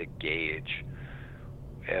way to gauge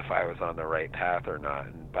if I was on the right path or not.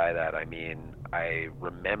 And by that I mean I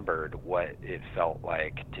remembered what it felt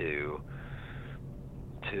like to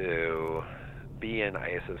be in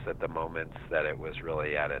ISIS at the moments that it was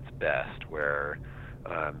really at its best, where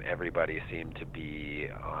everybody seemed to be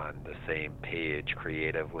on the same page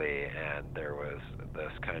creatively, and there was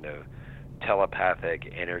this kind of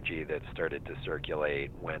telepathic energy that started to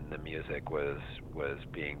circulate when the music was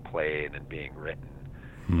being played and being written.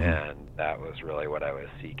 And that was really what I was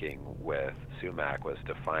seeking with SUMAC, was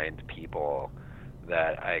to find people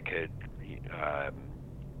that I could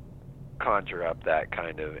conjure up that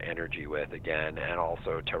kind of energy with again, and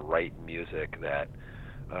also to write music that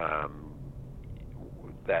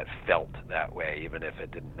that felt that way, even if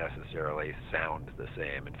it didn't necessarily sound the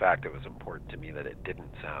same. In fact, it was important to me that it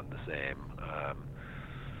didn't sound the same.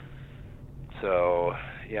 So,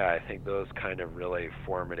 yeah, I think those kind of really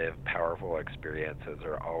formative, powerful experiences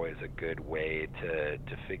are always a good way to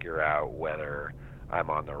figure out whether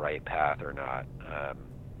I'm on the right path or not,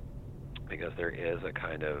 because there is a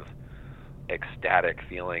kind of ecstatic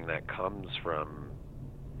feeling that comes from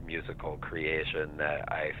musical creation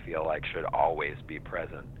that I feel like should always be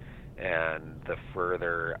present. And the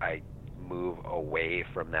further I move away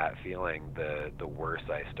from that feeling, the worse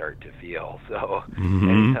I start to feel. So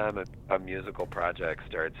anytime a musical project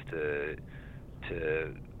starts to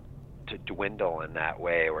dwindle in that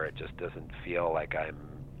way, where it just doesn't feel like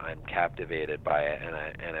I'm captivated by it,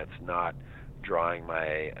 and it's not drawing my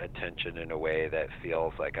attention in a way that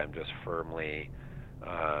feels like I'm just firmly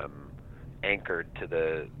anchored to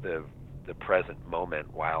the present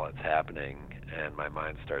moment while it's happening, and my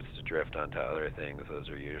mind starts to drift onto other things. Those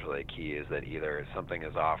are usually keys that either something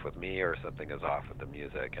is off with me or something is off with the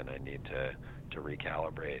music, and I need to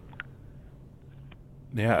recalibrate.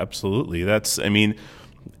 Yeah, absolutely. That's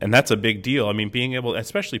a big deal. I mean, being able,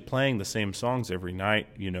 especially playing the same songs every night,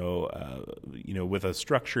 with a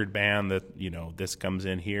structured band that, this comes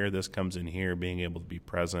in here, this comes in here, being able to be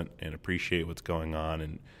present and appreciate what's going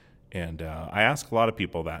on. And I ask a lot of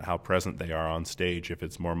people that, how present they are on stage, if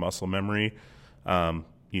it's more muscle memory,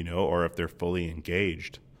 or if they're fully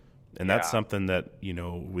engaged. And that's something that,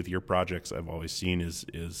 with your projects I've always seen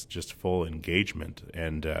is just full engagement.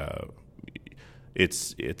 And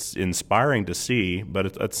it's inspiring to see, but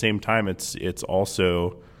at the same time, it's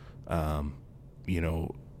also, I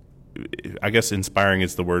guess inspiring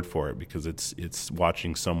is the word for it, because it's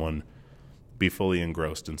watching someone be fully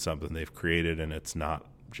engrossed in something they've created, and it's not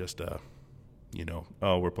just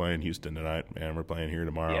we're playing Houston tonight and we're playing here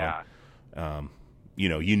tomorrow. Yeah.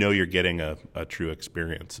 You're getting a true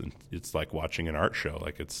experience, and it's like watching an art show.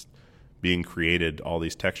 Like, it's being created, all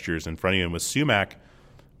these textures in front of you. And with SUMAC,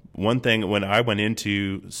 one thing, when I went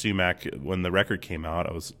into SUMAC, when the record came out,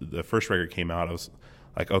 the first record came out, I was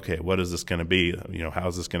like, okay, what is this going to be?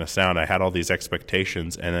 How's this going to sound? I had all these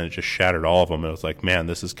expectations, and then it just shattered all of them. And I was like, man,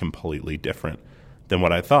 this is completely different than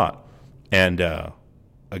what I thought. And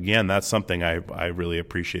again, that's something I really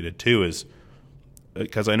appreciated too, is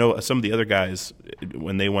because I know some of the other guys,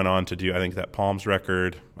 when they went on to do, I think that Palms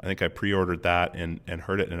record, I think I pre-ordered that and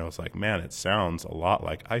heard it, and I was like, man, it sounds a lot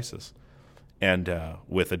like ISIS, and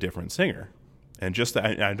with a different singer. And just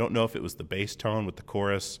I don't know if it was the bass tone with the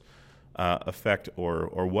chorus effect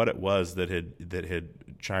or what it was that had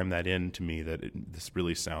chimed that in to me, that this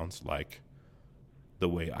really sounds like the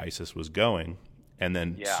way ISIS was going. And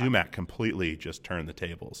then SUMAC completely just turned the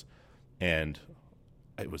tables, and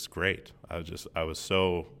it was great. I was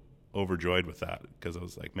so overjoyed with that, because I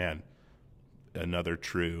was like, man, another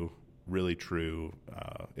really true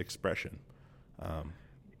expression.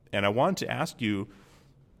 And I wanted to ask you,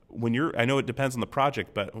 I know it depends on the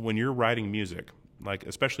project, but when you're writing music, like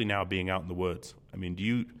especially now being out in the woods, I mean, do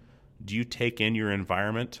you take in your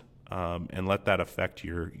environment and let that affect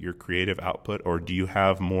your creative output, or do you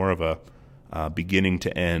have more of a beginning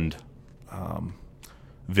to end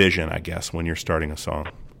vision, I guess, when you're starting a song?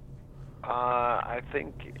 I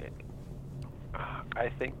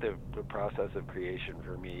think the process of creation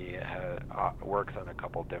for me works on a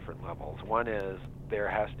couple different levels. One is there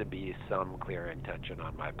has to be some clear intention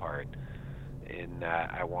on my part, in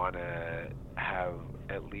that I want to have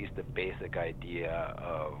at least a basic idea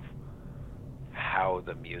of how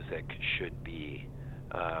the music should be.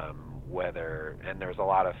 And there's a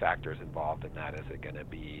lot of factors involved in that. Is it going to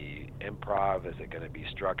be improv? Is it going to be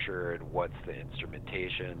structured? What's the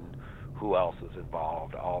instrumentation? Who else is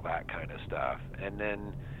involved? All that kind of stuff. And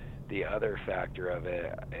then the other factor of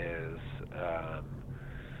it is,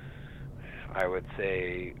 I would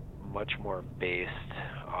say, much more based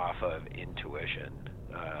off of intuition,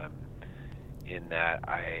 in that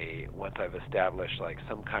once I've established like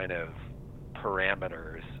some kind of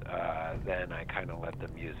parameters, then I kind of let the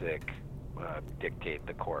music dictate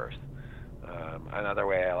the course. Another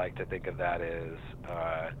way I like to think of that is,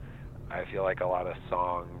 I feel like a lot of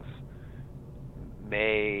songs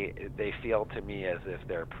they feel to me as if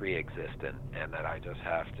they're pre-existent, and that I just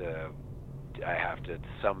have to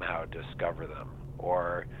somehow discover them.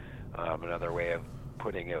 Or another way of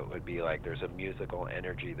putting it would be like, there's a musical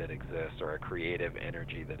energy that exists, or a creative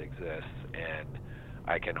energy that exists, and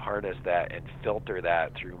I can harness that and filter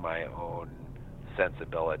that through my own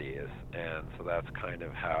sensibilities. And so that's kind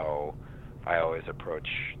of how I always approach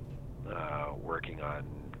working on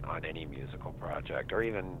any musical project, or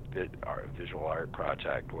even visual art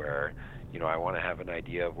project, where I want to have an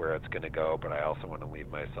idea of where it's going to go, but I also want to leave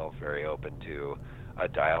myself very open to a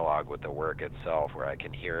dialogue with the work itself, where I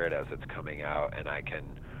can hear it as it's coming out, and I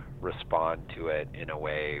can respond to it in a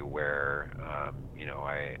way where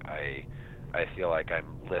I feel like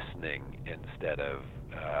I'm listening instead of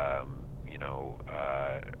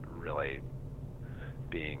really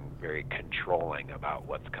being very controlling about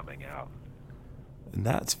what's coming out. And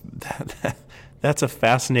that's a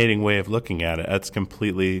fascinating way of looking at it. That's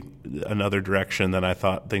completely another direction than I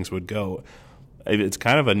thought things would go. It's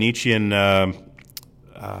kind of a Nietzschean, the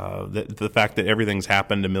fact that everything's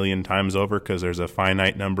happened a million times over because there's a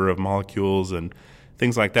finite number of molecules and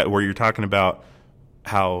things like that, where you're talking about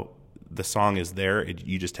how the song is there,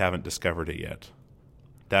 you just haven't discovered it yet.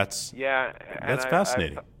 That's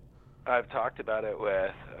fascinating. I've talked about it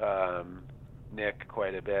with Nick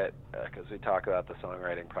quite a bit because we talk about the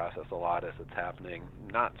songwriting process a lot as it's happening.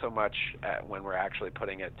 Not so much when we're actually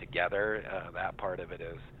putting it together. That part of it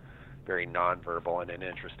is very nonverbal in an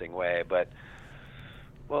interesting way, but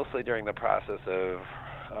mostly during the process of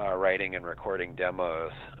writing and recording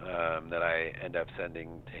demos that I end up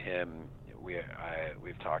sending to him.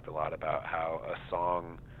 We've talked a lot about how a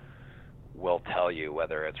song will tell you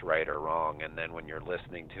whether it's right or wrong, and then when you're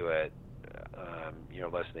listening to it, you're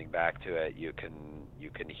listening back to it, you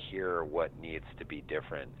can hear what needs to be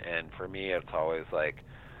different. And for me, it's always like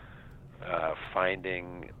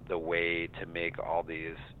finding the way to make all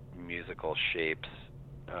these musical shapes,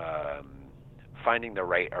 finding the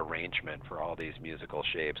right arrangement for all these musical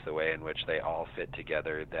shapes, the way in which they all fit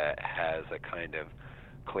together that has a kind of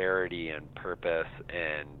clarity and purpose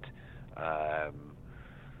and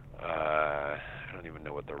I don't even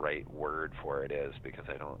know what the right word for it is, because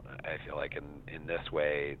I feel like in this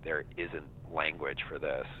way there isn't language for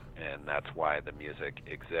this, and that's why the music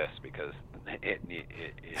exists, because it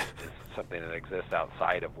is something that exists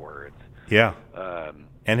outside of words. Yeah.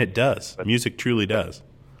 And it does. Music truly does.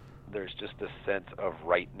 There's just a sense of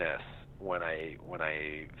rightness when I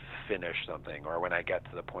finish something, or when I get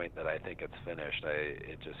to the point that I think it's finished.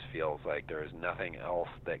 It just feels like there's nothing else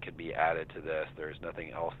that can be added to this. There's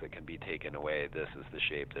nothing else that can be taken away. This is the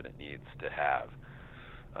shape that it needs to have.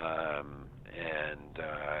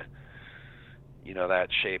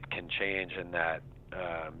 That shape can change, and that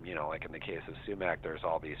like in the case of SUMAC, there's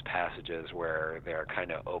all these passages where they're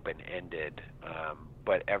kind of open-ended,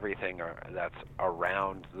 but everything that's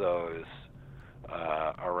around those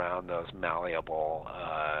malleable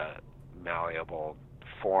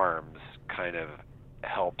forms kind of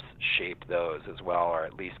helps shape those as well, or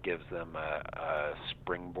at least gives them a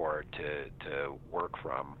springboard to work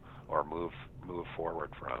from or move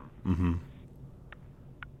forward from. Mm-hmm.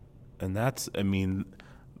 And that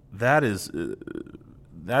is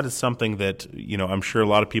something that I'm sure a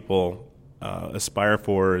lot of people aspire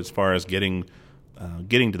for, as far as getting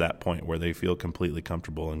to that point where they feel completely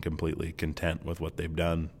comfortable and completely content with what they've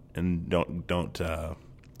done, and don't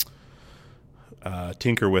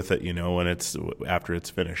tinker with it, when it's after it's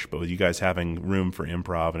finished. But with you guys having room for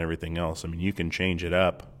improv and everything else, you can change it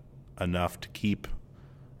up enough to keep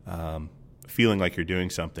feeling like you're doing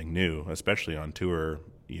something new, especially on tour,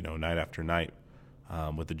 night after night.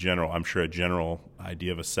 With a general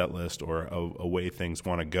idea of a set list or a way things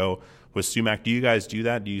want to go. With SUMAC, do you guys do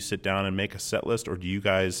that? Do you sit down and make a set list, or do you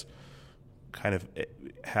guys kind of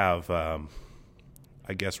have,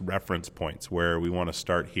 reference points where we want to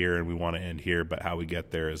start here and we want to end here, but how we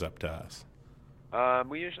get there is up to us?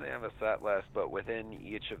 We usually have a set list, but within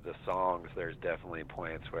each of the songs, there's definitely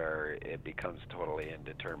points where it becomes totally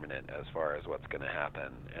indeterminate as far as what's going to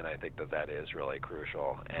happen, and I think that is really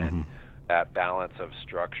crucial. And that balance of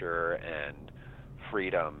structure and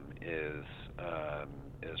freedom is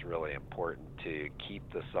really important to keep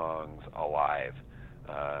the songs alive,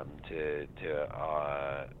 to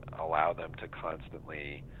allow them to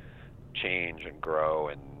constantly change and grow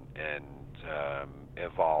and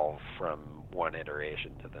evolve from one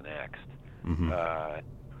iteration to the next. Mm-hmm.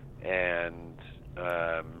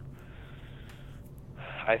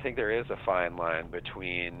 I think there is a fine line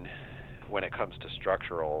between, when it comes to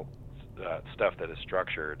structural stuff that is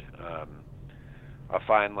structured, a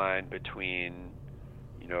fine line between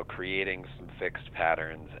creating some fixed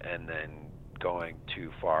patterns and then going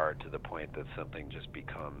too far to the point that something just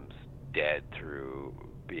becomes dead through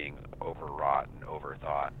being overwrought and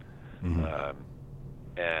overthought. Mm-hmm.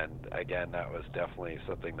 And again, that was definitely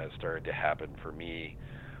something that started to happen for me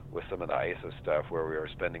with some of the ISO stuff, where we were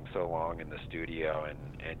spending so long in the studio and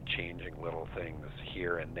changing little things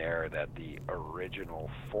here and there that the original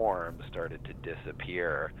form started to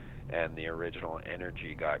disappear and the original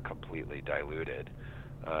energy got completely diluted.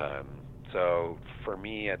 So for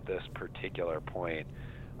me at this particular point,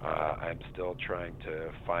 I'm still trying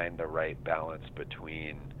to find the right balance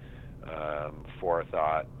between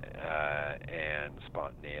forethought and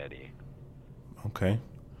spontaneity. Okay.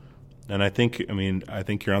 And I think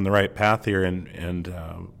you're on the right path here, and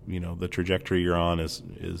the trajectory you're on is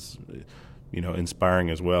inspiring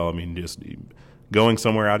as well. Just going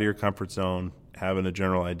somewhere out of your comfort zone, having a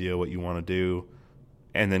general idea what you want to do,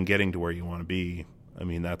 and then getting to where you want to be. I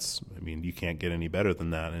mean, you can't get any better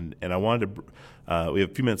than that. And I wanted to, we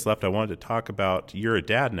have a few minutes left. I wanted to talk about, you're a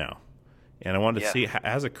dad now, and I wanted to see,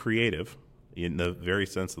 as a creative, in the very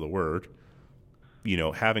sense of the word,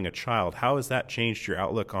 having a child, how has that changed your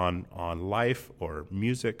outlook on life or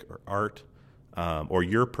music or art, or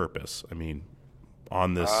your purpose? I mean,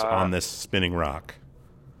 on this spinning rock.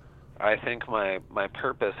 I think my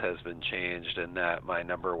purpose has been changed in that my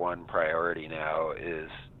number one priority now is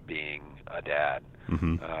being a dad.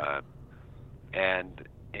 Mm-hmm. And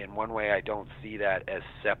in one way, I don't see that as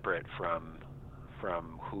separate from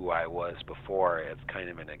who I was before. It's kind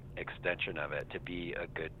of an extension of it. To be a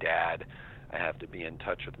good dad, I have to be in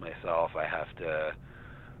touch with myself. I have to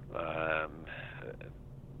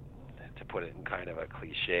put it in kind of a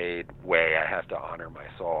cliched way, I have to honor my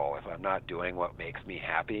soul. If I'm not doing what makes me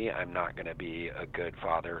happy, I'm not going to be a good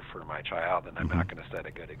father for my child, and I'm not going to set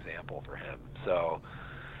a good example for him. So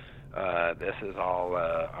this is all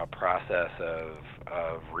a process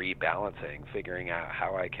of rebalancing, figuring out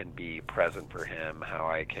how I can be present for him, how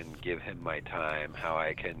I can give him my time, how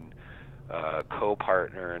I can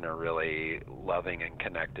co-partner in a really loving and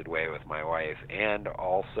connected way with my wife, and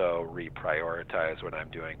also reprioritize what I'm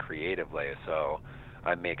doing creatively, so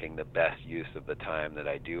I'm making the best use of the time that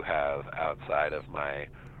I do have outside of my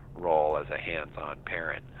role as a hands-on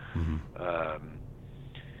parent. Mm-hmm.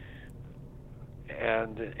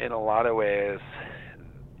 And in a lot of ways,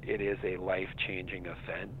 it is a life-changing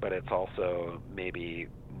event, but it's also maybe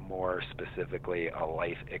more specifically a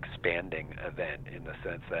life-expanding event, in the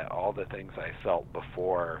sense that all the things I felt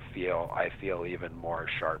before I feel even more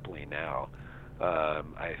sharply now.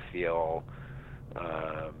 I feel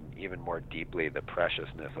even more deeply the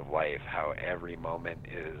preciousness of life, how every moment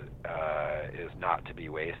is not to be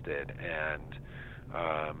wasted, and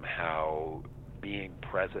how being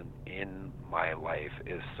present in my life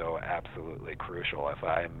is so absolutely crucial. If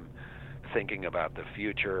I'm thinking about the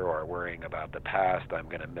future or worrying about the past, I'm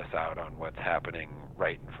going to miss out on what's happening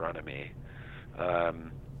right in front of me.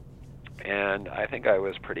 And I think I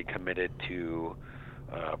was pretty committed to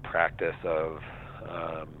a practice of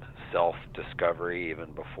self-discovery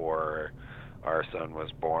even before our son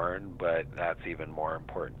was born, but that's even more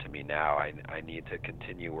important to me now. I need to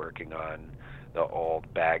continue working on the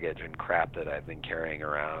old baggage and crap that I've been carrying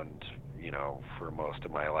around, for most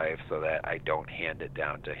of my life, so that I don't hand it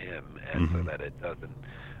down to him, and so that it doesn't,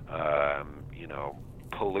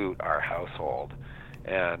 pollute our household.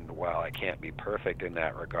 And while I can't be perfect in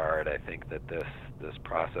that regard, I think that this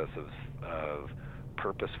process of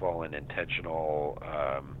purposeful and intentional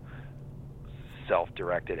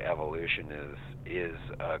self-directed evolution is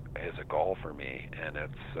a goal for me, and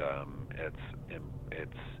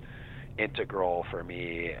it's integral for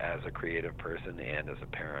me as a creative person and as a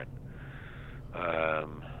parent.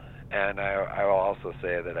 And I will also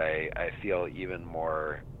say that I feel even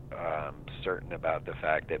more certain about the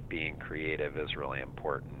fact that being creative is really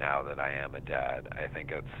important now that I am a dad. I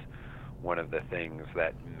think it's one of the things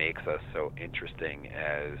that makes us so interesting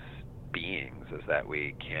as beings, is that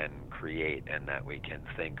we can create and that we can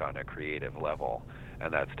think on a creative level,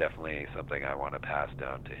 and that's definitely something I want to pass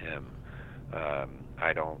down to him.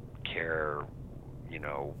 I don't care,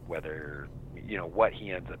 whether, what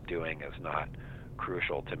he ends up doing is not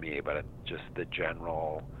crucial to me, but just the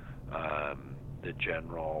general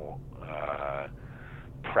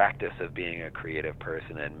practice of being a creative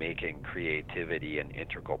person and making creativity an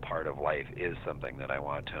integral part of life is something that I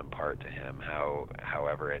want to impart to him,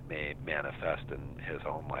 however it may manifest in his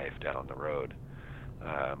own life down the road.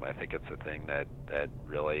 I think it's a thing that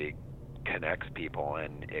really connects people,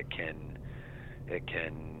 and it can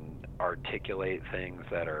articulate things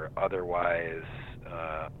that are otherwise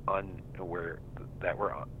we're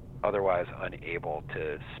otherwise unable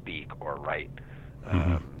to speak or write.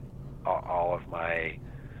 All of my,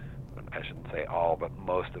 I shouldn't say all, but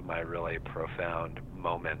most of my really profound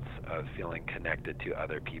moments of feeling connected to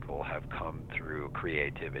other people have come through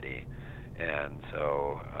creativity, and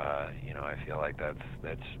so I feel like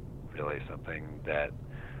that's really something that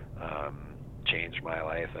changed my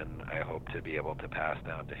life, and I hope to be able to pass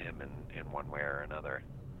down to him in one way or another.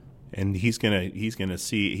 And he's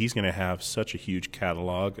gonna have such a huge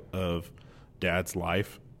catalog of Dad's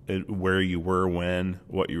life, where you were when,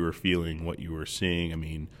 what you were feeling, what you were seeing. I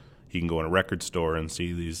mean, he can go in a record store and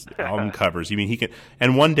see these album covers. I mean, he can.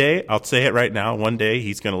 And one day, I'll say it right now, one day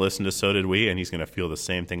he's going to listen to So Did We, and he's going to feel the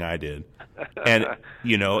same thing I did. And, and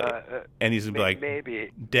he's going to be like,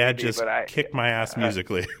 maybe, Dad just kicked my ass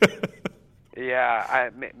musically. Yeah,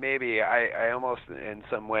 maybe I almost in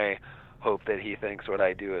some way hope that he thinks what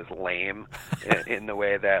I do is lame in the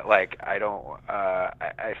way that, like,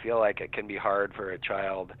 I feel like it can be hard for a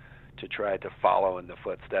child to try to follow in the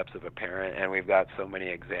footsteps of a parent, and we've got so many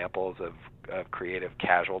examples of creative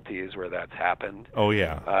casualties where that's happened. Oh,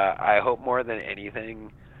 yeah. I hope more than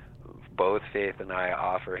anything, both Faith and I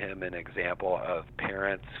offer him an example of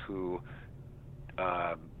parents who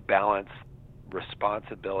balance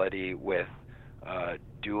responsibility with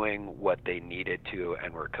doing what they needed to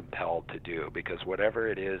and were compelled to do. Because whatever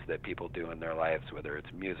it is that people do in their lives, whether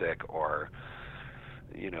it's music or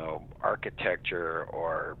architecture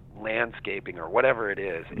or landscaping or whatever it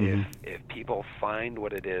is, if people find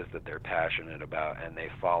what it is that they're passionate about and they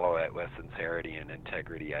follow it with sincerity and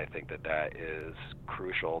integrity, I think that is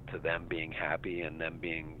crucial to them being happy and them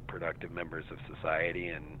being productive members of society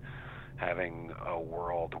and having a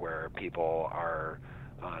world where people are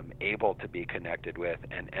able to be connected with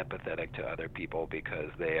and empathetic to other people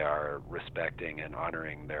because they are respecting and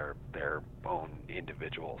honoring their own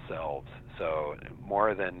individual selves. So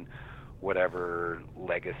more than whatever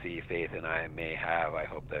legacy Faith and I may have, I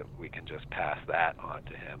hope that we can just pass that on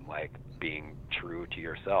to him, like being true to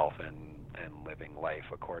yourself and living life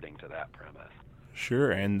according to that premise.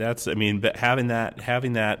 Sure, and that's, I mean, but having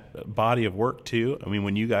that body of work too. I mean,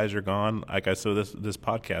 when you guys are gone, like this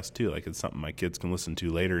podcast too, like it's something my kids can listen to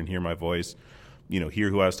later and hear my voice, hear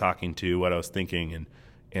who I was talking to, what I was thinking,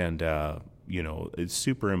 and it's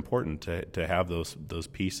super important to have those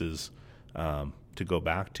pieces to go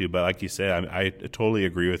back to. But like you said, I totally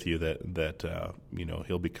agree with you that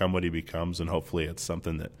he'll become what he becomes, and hopefully it's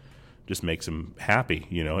something that just makes him happy.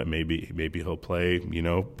 It maybe he'll play,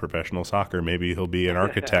 professional soccer. Maybe he'll be an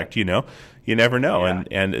architect, you never know. Yeah.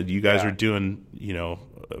 And you guys are doing,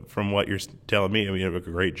 from what you're telling me, I mean, you have a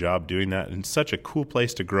great job doing that. And such a cool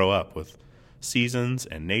place to grow up with seasons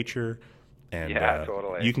and nature. And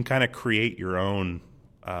totally. You can kind of create your own,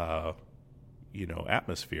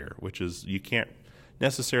 atmosphere, which is, you can't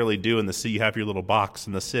necessarily do in the city. You have your little box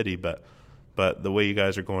in the city, but the way you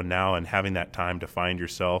guys are going now and having that time to find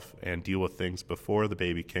yourself and deal with things before the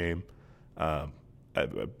baby came, I'm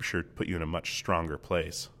sure put you in a much stronger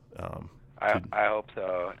place. I hope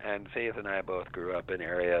so. And Faith and I both grew up in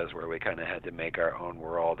areas where we kind of had to make our own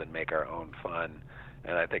world and make our own fun.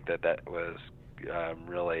 And I think that was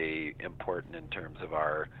really important in terms of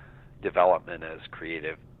our development as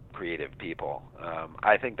creative people.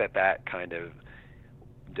 I think that kind of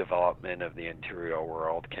development of the interior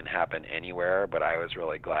world can happen anywhere, but I was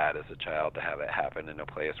really glad as a child to have it happen in a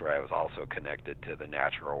place where I was also connected to the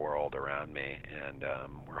natural world around me, and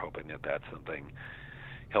we're hoping that that's something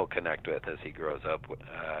he'll connect with as he grows up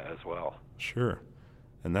as well. Sure.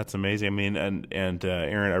 And that's amazing. I mean, and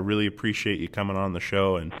Aaron, I really appreciate you coming on the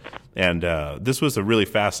show, and this was a really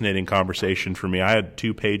fascinating conversation for me. I had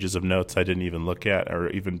 2 pages of notes I didn't even look at or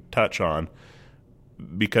even touch on,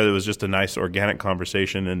 because it was just a nice organic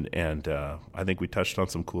conversation, and I think we touched on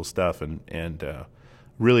some cool stuff, and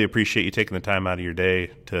really appreciate you taking the time out of your day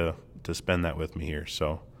to spend that with me here.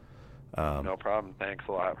 So no problem. Thanks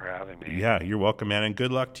a lot for having me. Yeah, you're welcome, man, and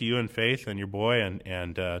good luck to you and Faith and your boy,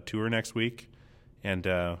 and tour next week, and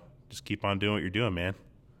just keep on doing what you're doing, man.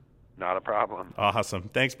 Not a problem. Awesome.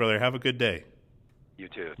 Thanks, brother. Have a good day. You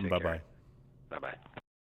too. Take Bye-bye. care. Bye-bye.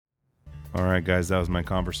 All right, guys, that was my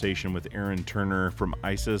conversation with Aaron Turner from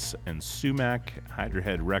ISIS and SUMAC, Hydra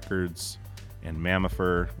Head Records, and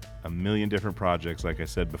Mamiffer. A million different projects, like I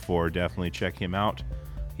said before. Definitely check him out.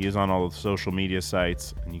 He is on all the social media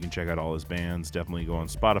sites, and you can check out all his bands. Definitely go on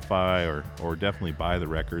Spotify or definitely buy the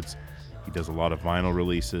records. He does a lot of vinyl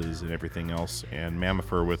releases and everything else. And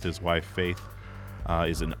Mamiffer with his wife, Faith,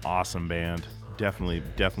 is an awesome band.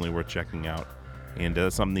 Definitely worth checking out. And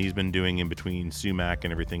that's something he's been doing in between SUMAC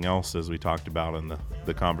and everything else, as we talked about in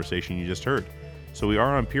the conversation you just heard. So we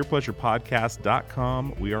are on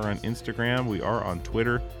peerpleasurepodcast.com. We are on Instagram. We are on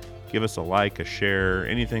Twitter. Give us a like, a share,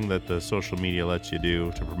 anything that the social media lets you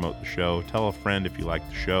do to promote the show. Tell a friend if you like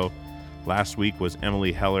the show. Last week was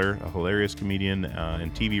Emily Heller, a hilarious comedian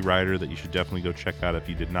and TV writer that you should definitely go check out if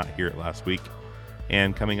you did not hear it last week.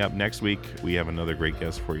 And coming up next week, we have another great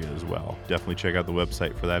guest for you as well. Definitely check out the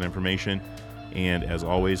website for that information. And as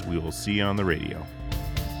always, we will see you on the radio.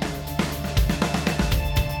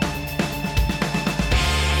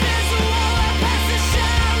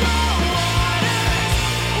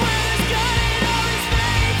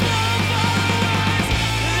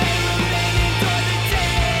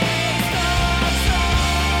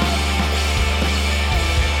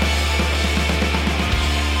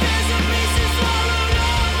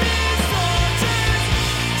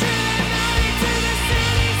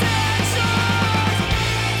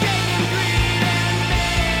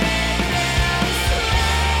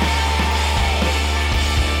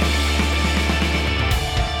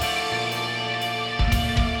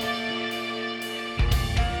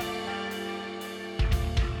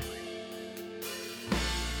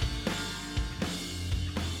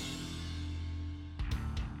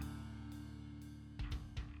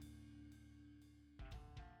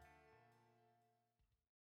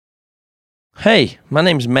 Hey, my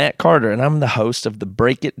name's Matt Carter, and I'm the host of the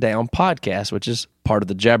Break It Down podcast, which is part of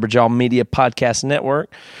the Jabberjaw Media Podcast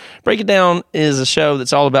Network. Break It Down is a show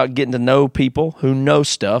that's all about getting to know people who know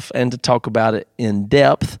stuff and to talk about it in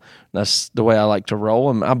depth. That's the way I like to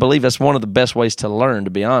roll, and I believe that's one of the best ways to learn,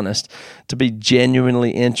 to be honest, to be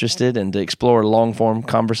genuinely interested and to explore long-form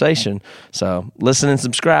conversation. So listen and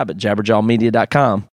subscribe at jabberjawmedia.com.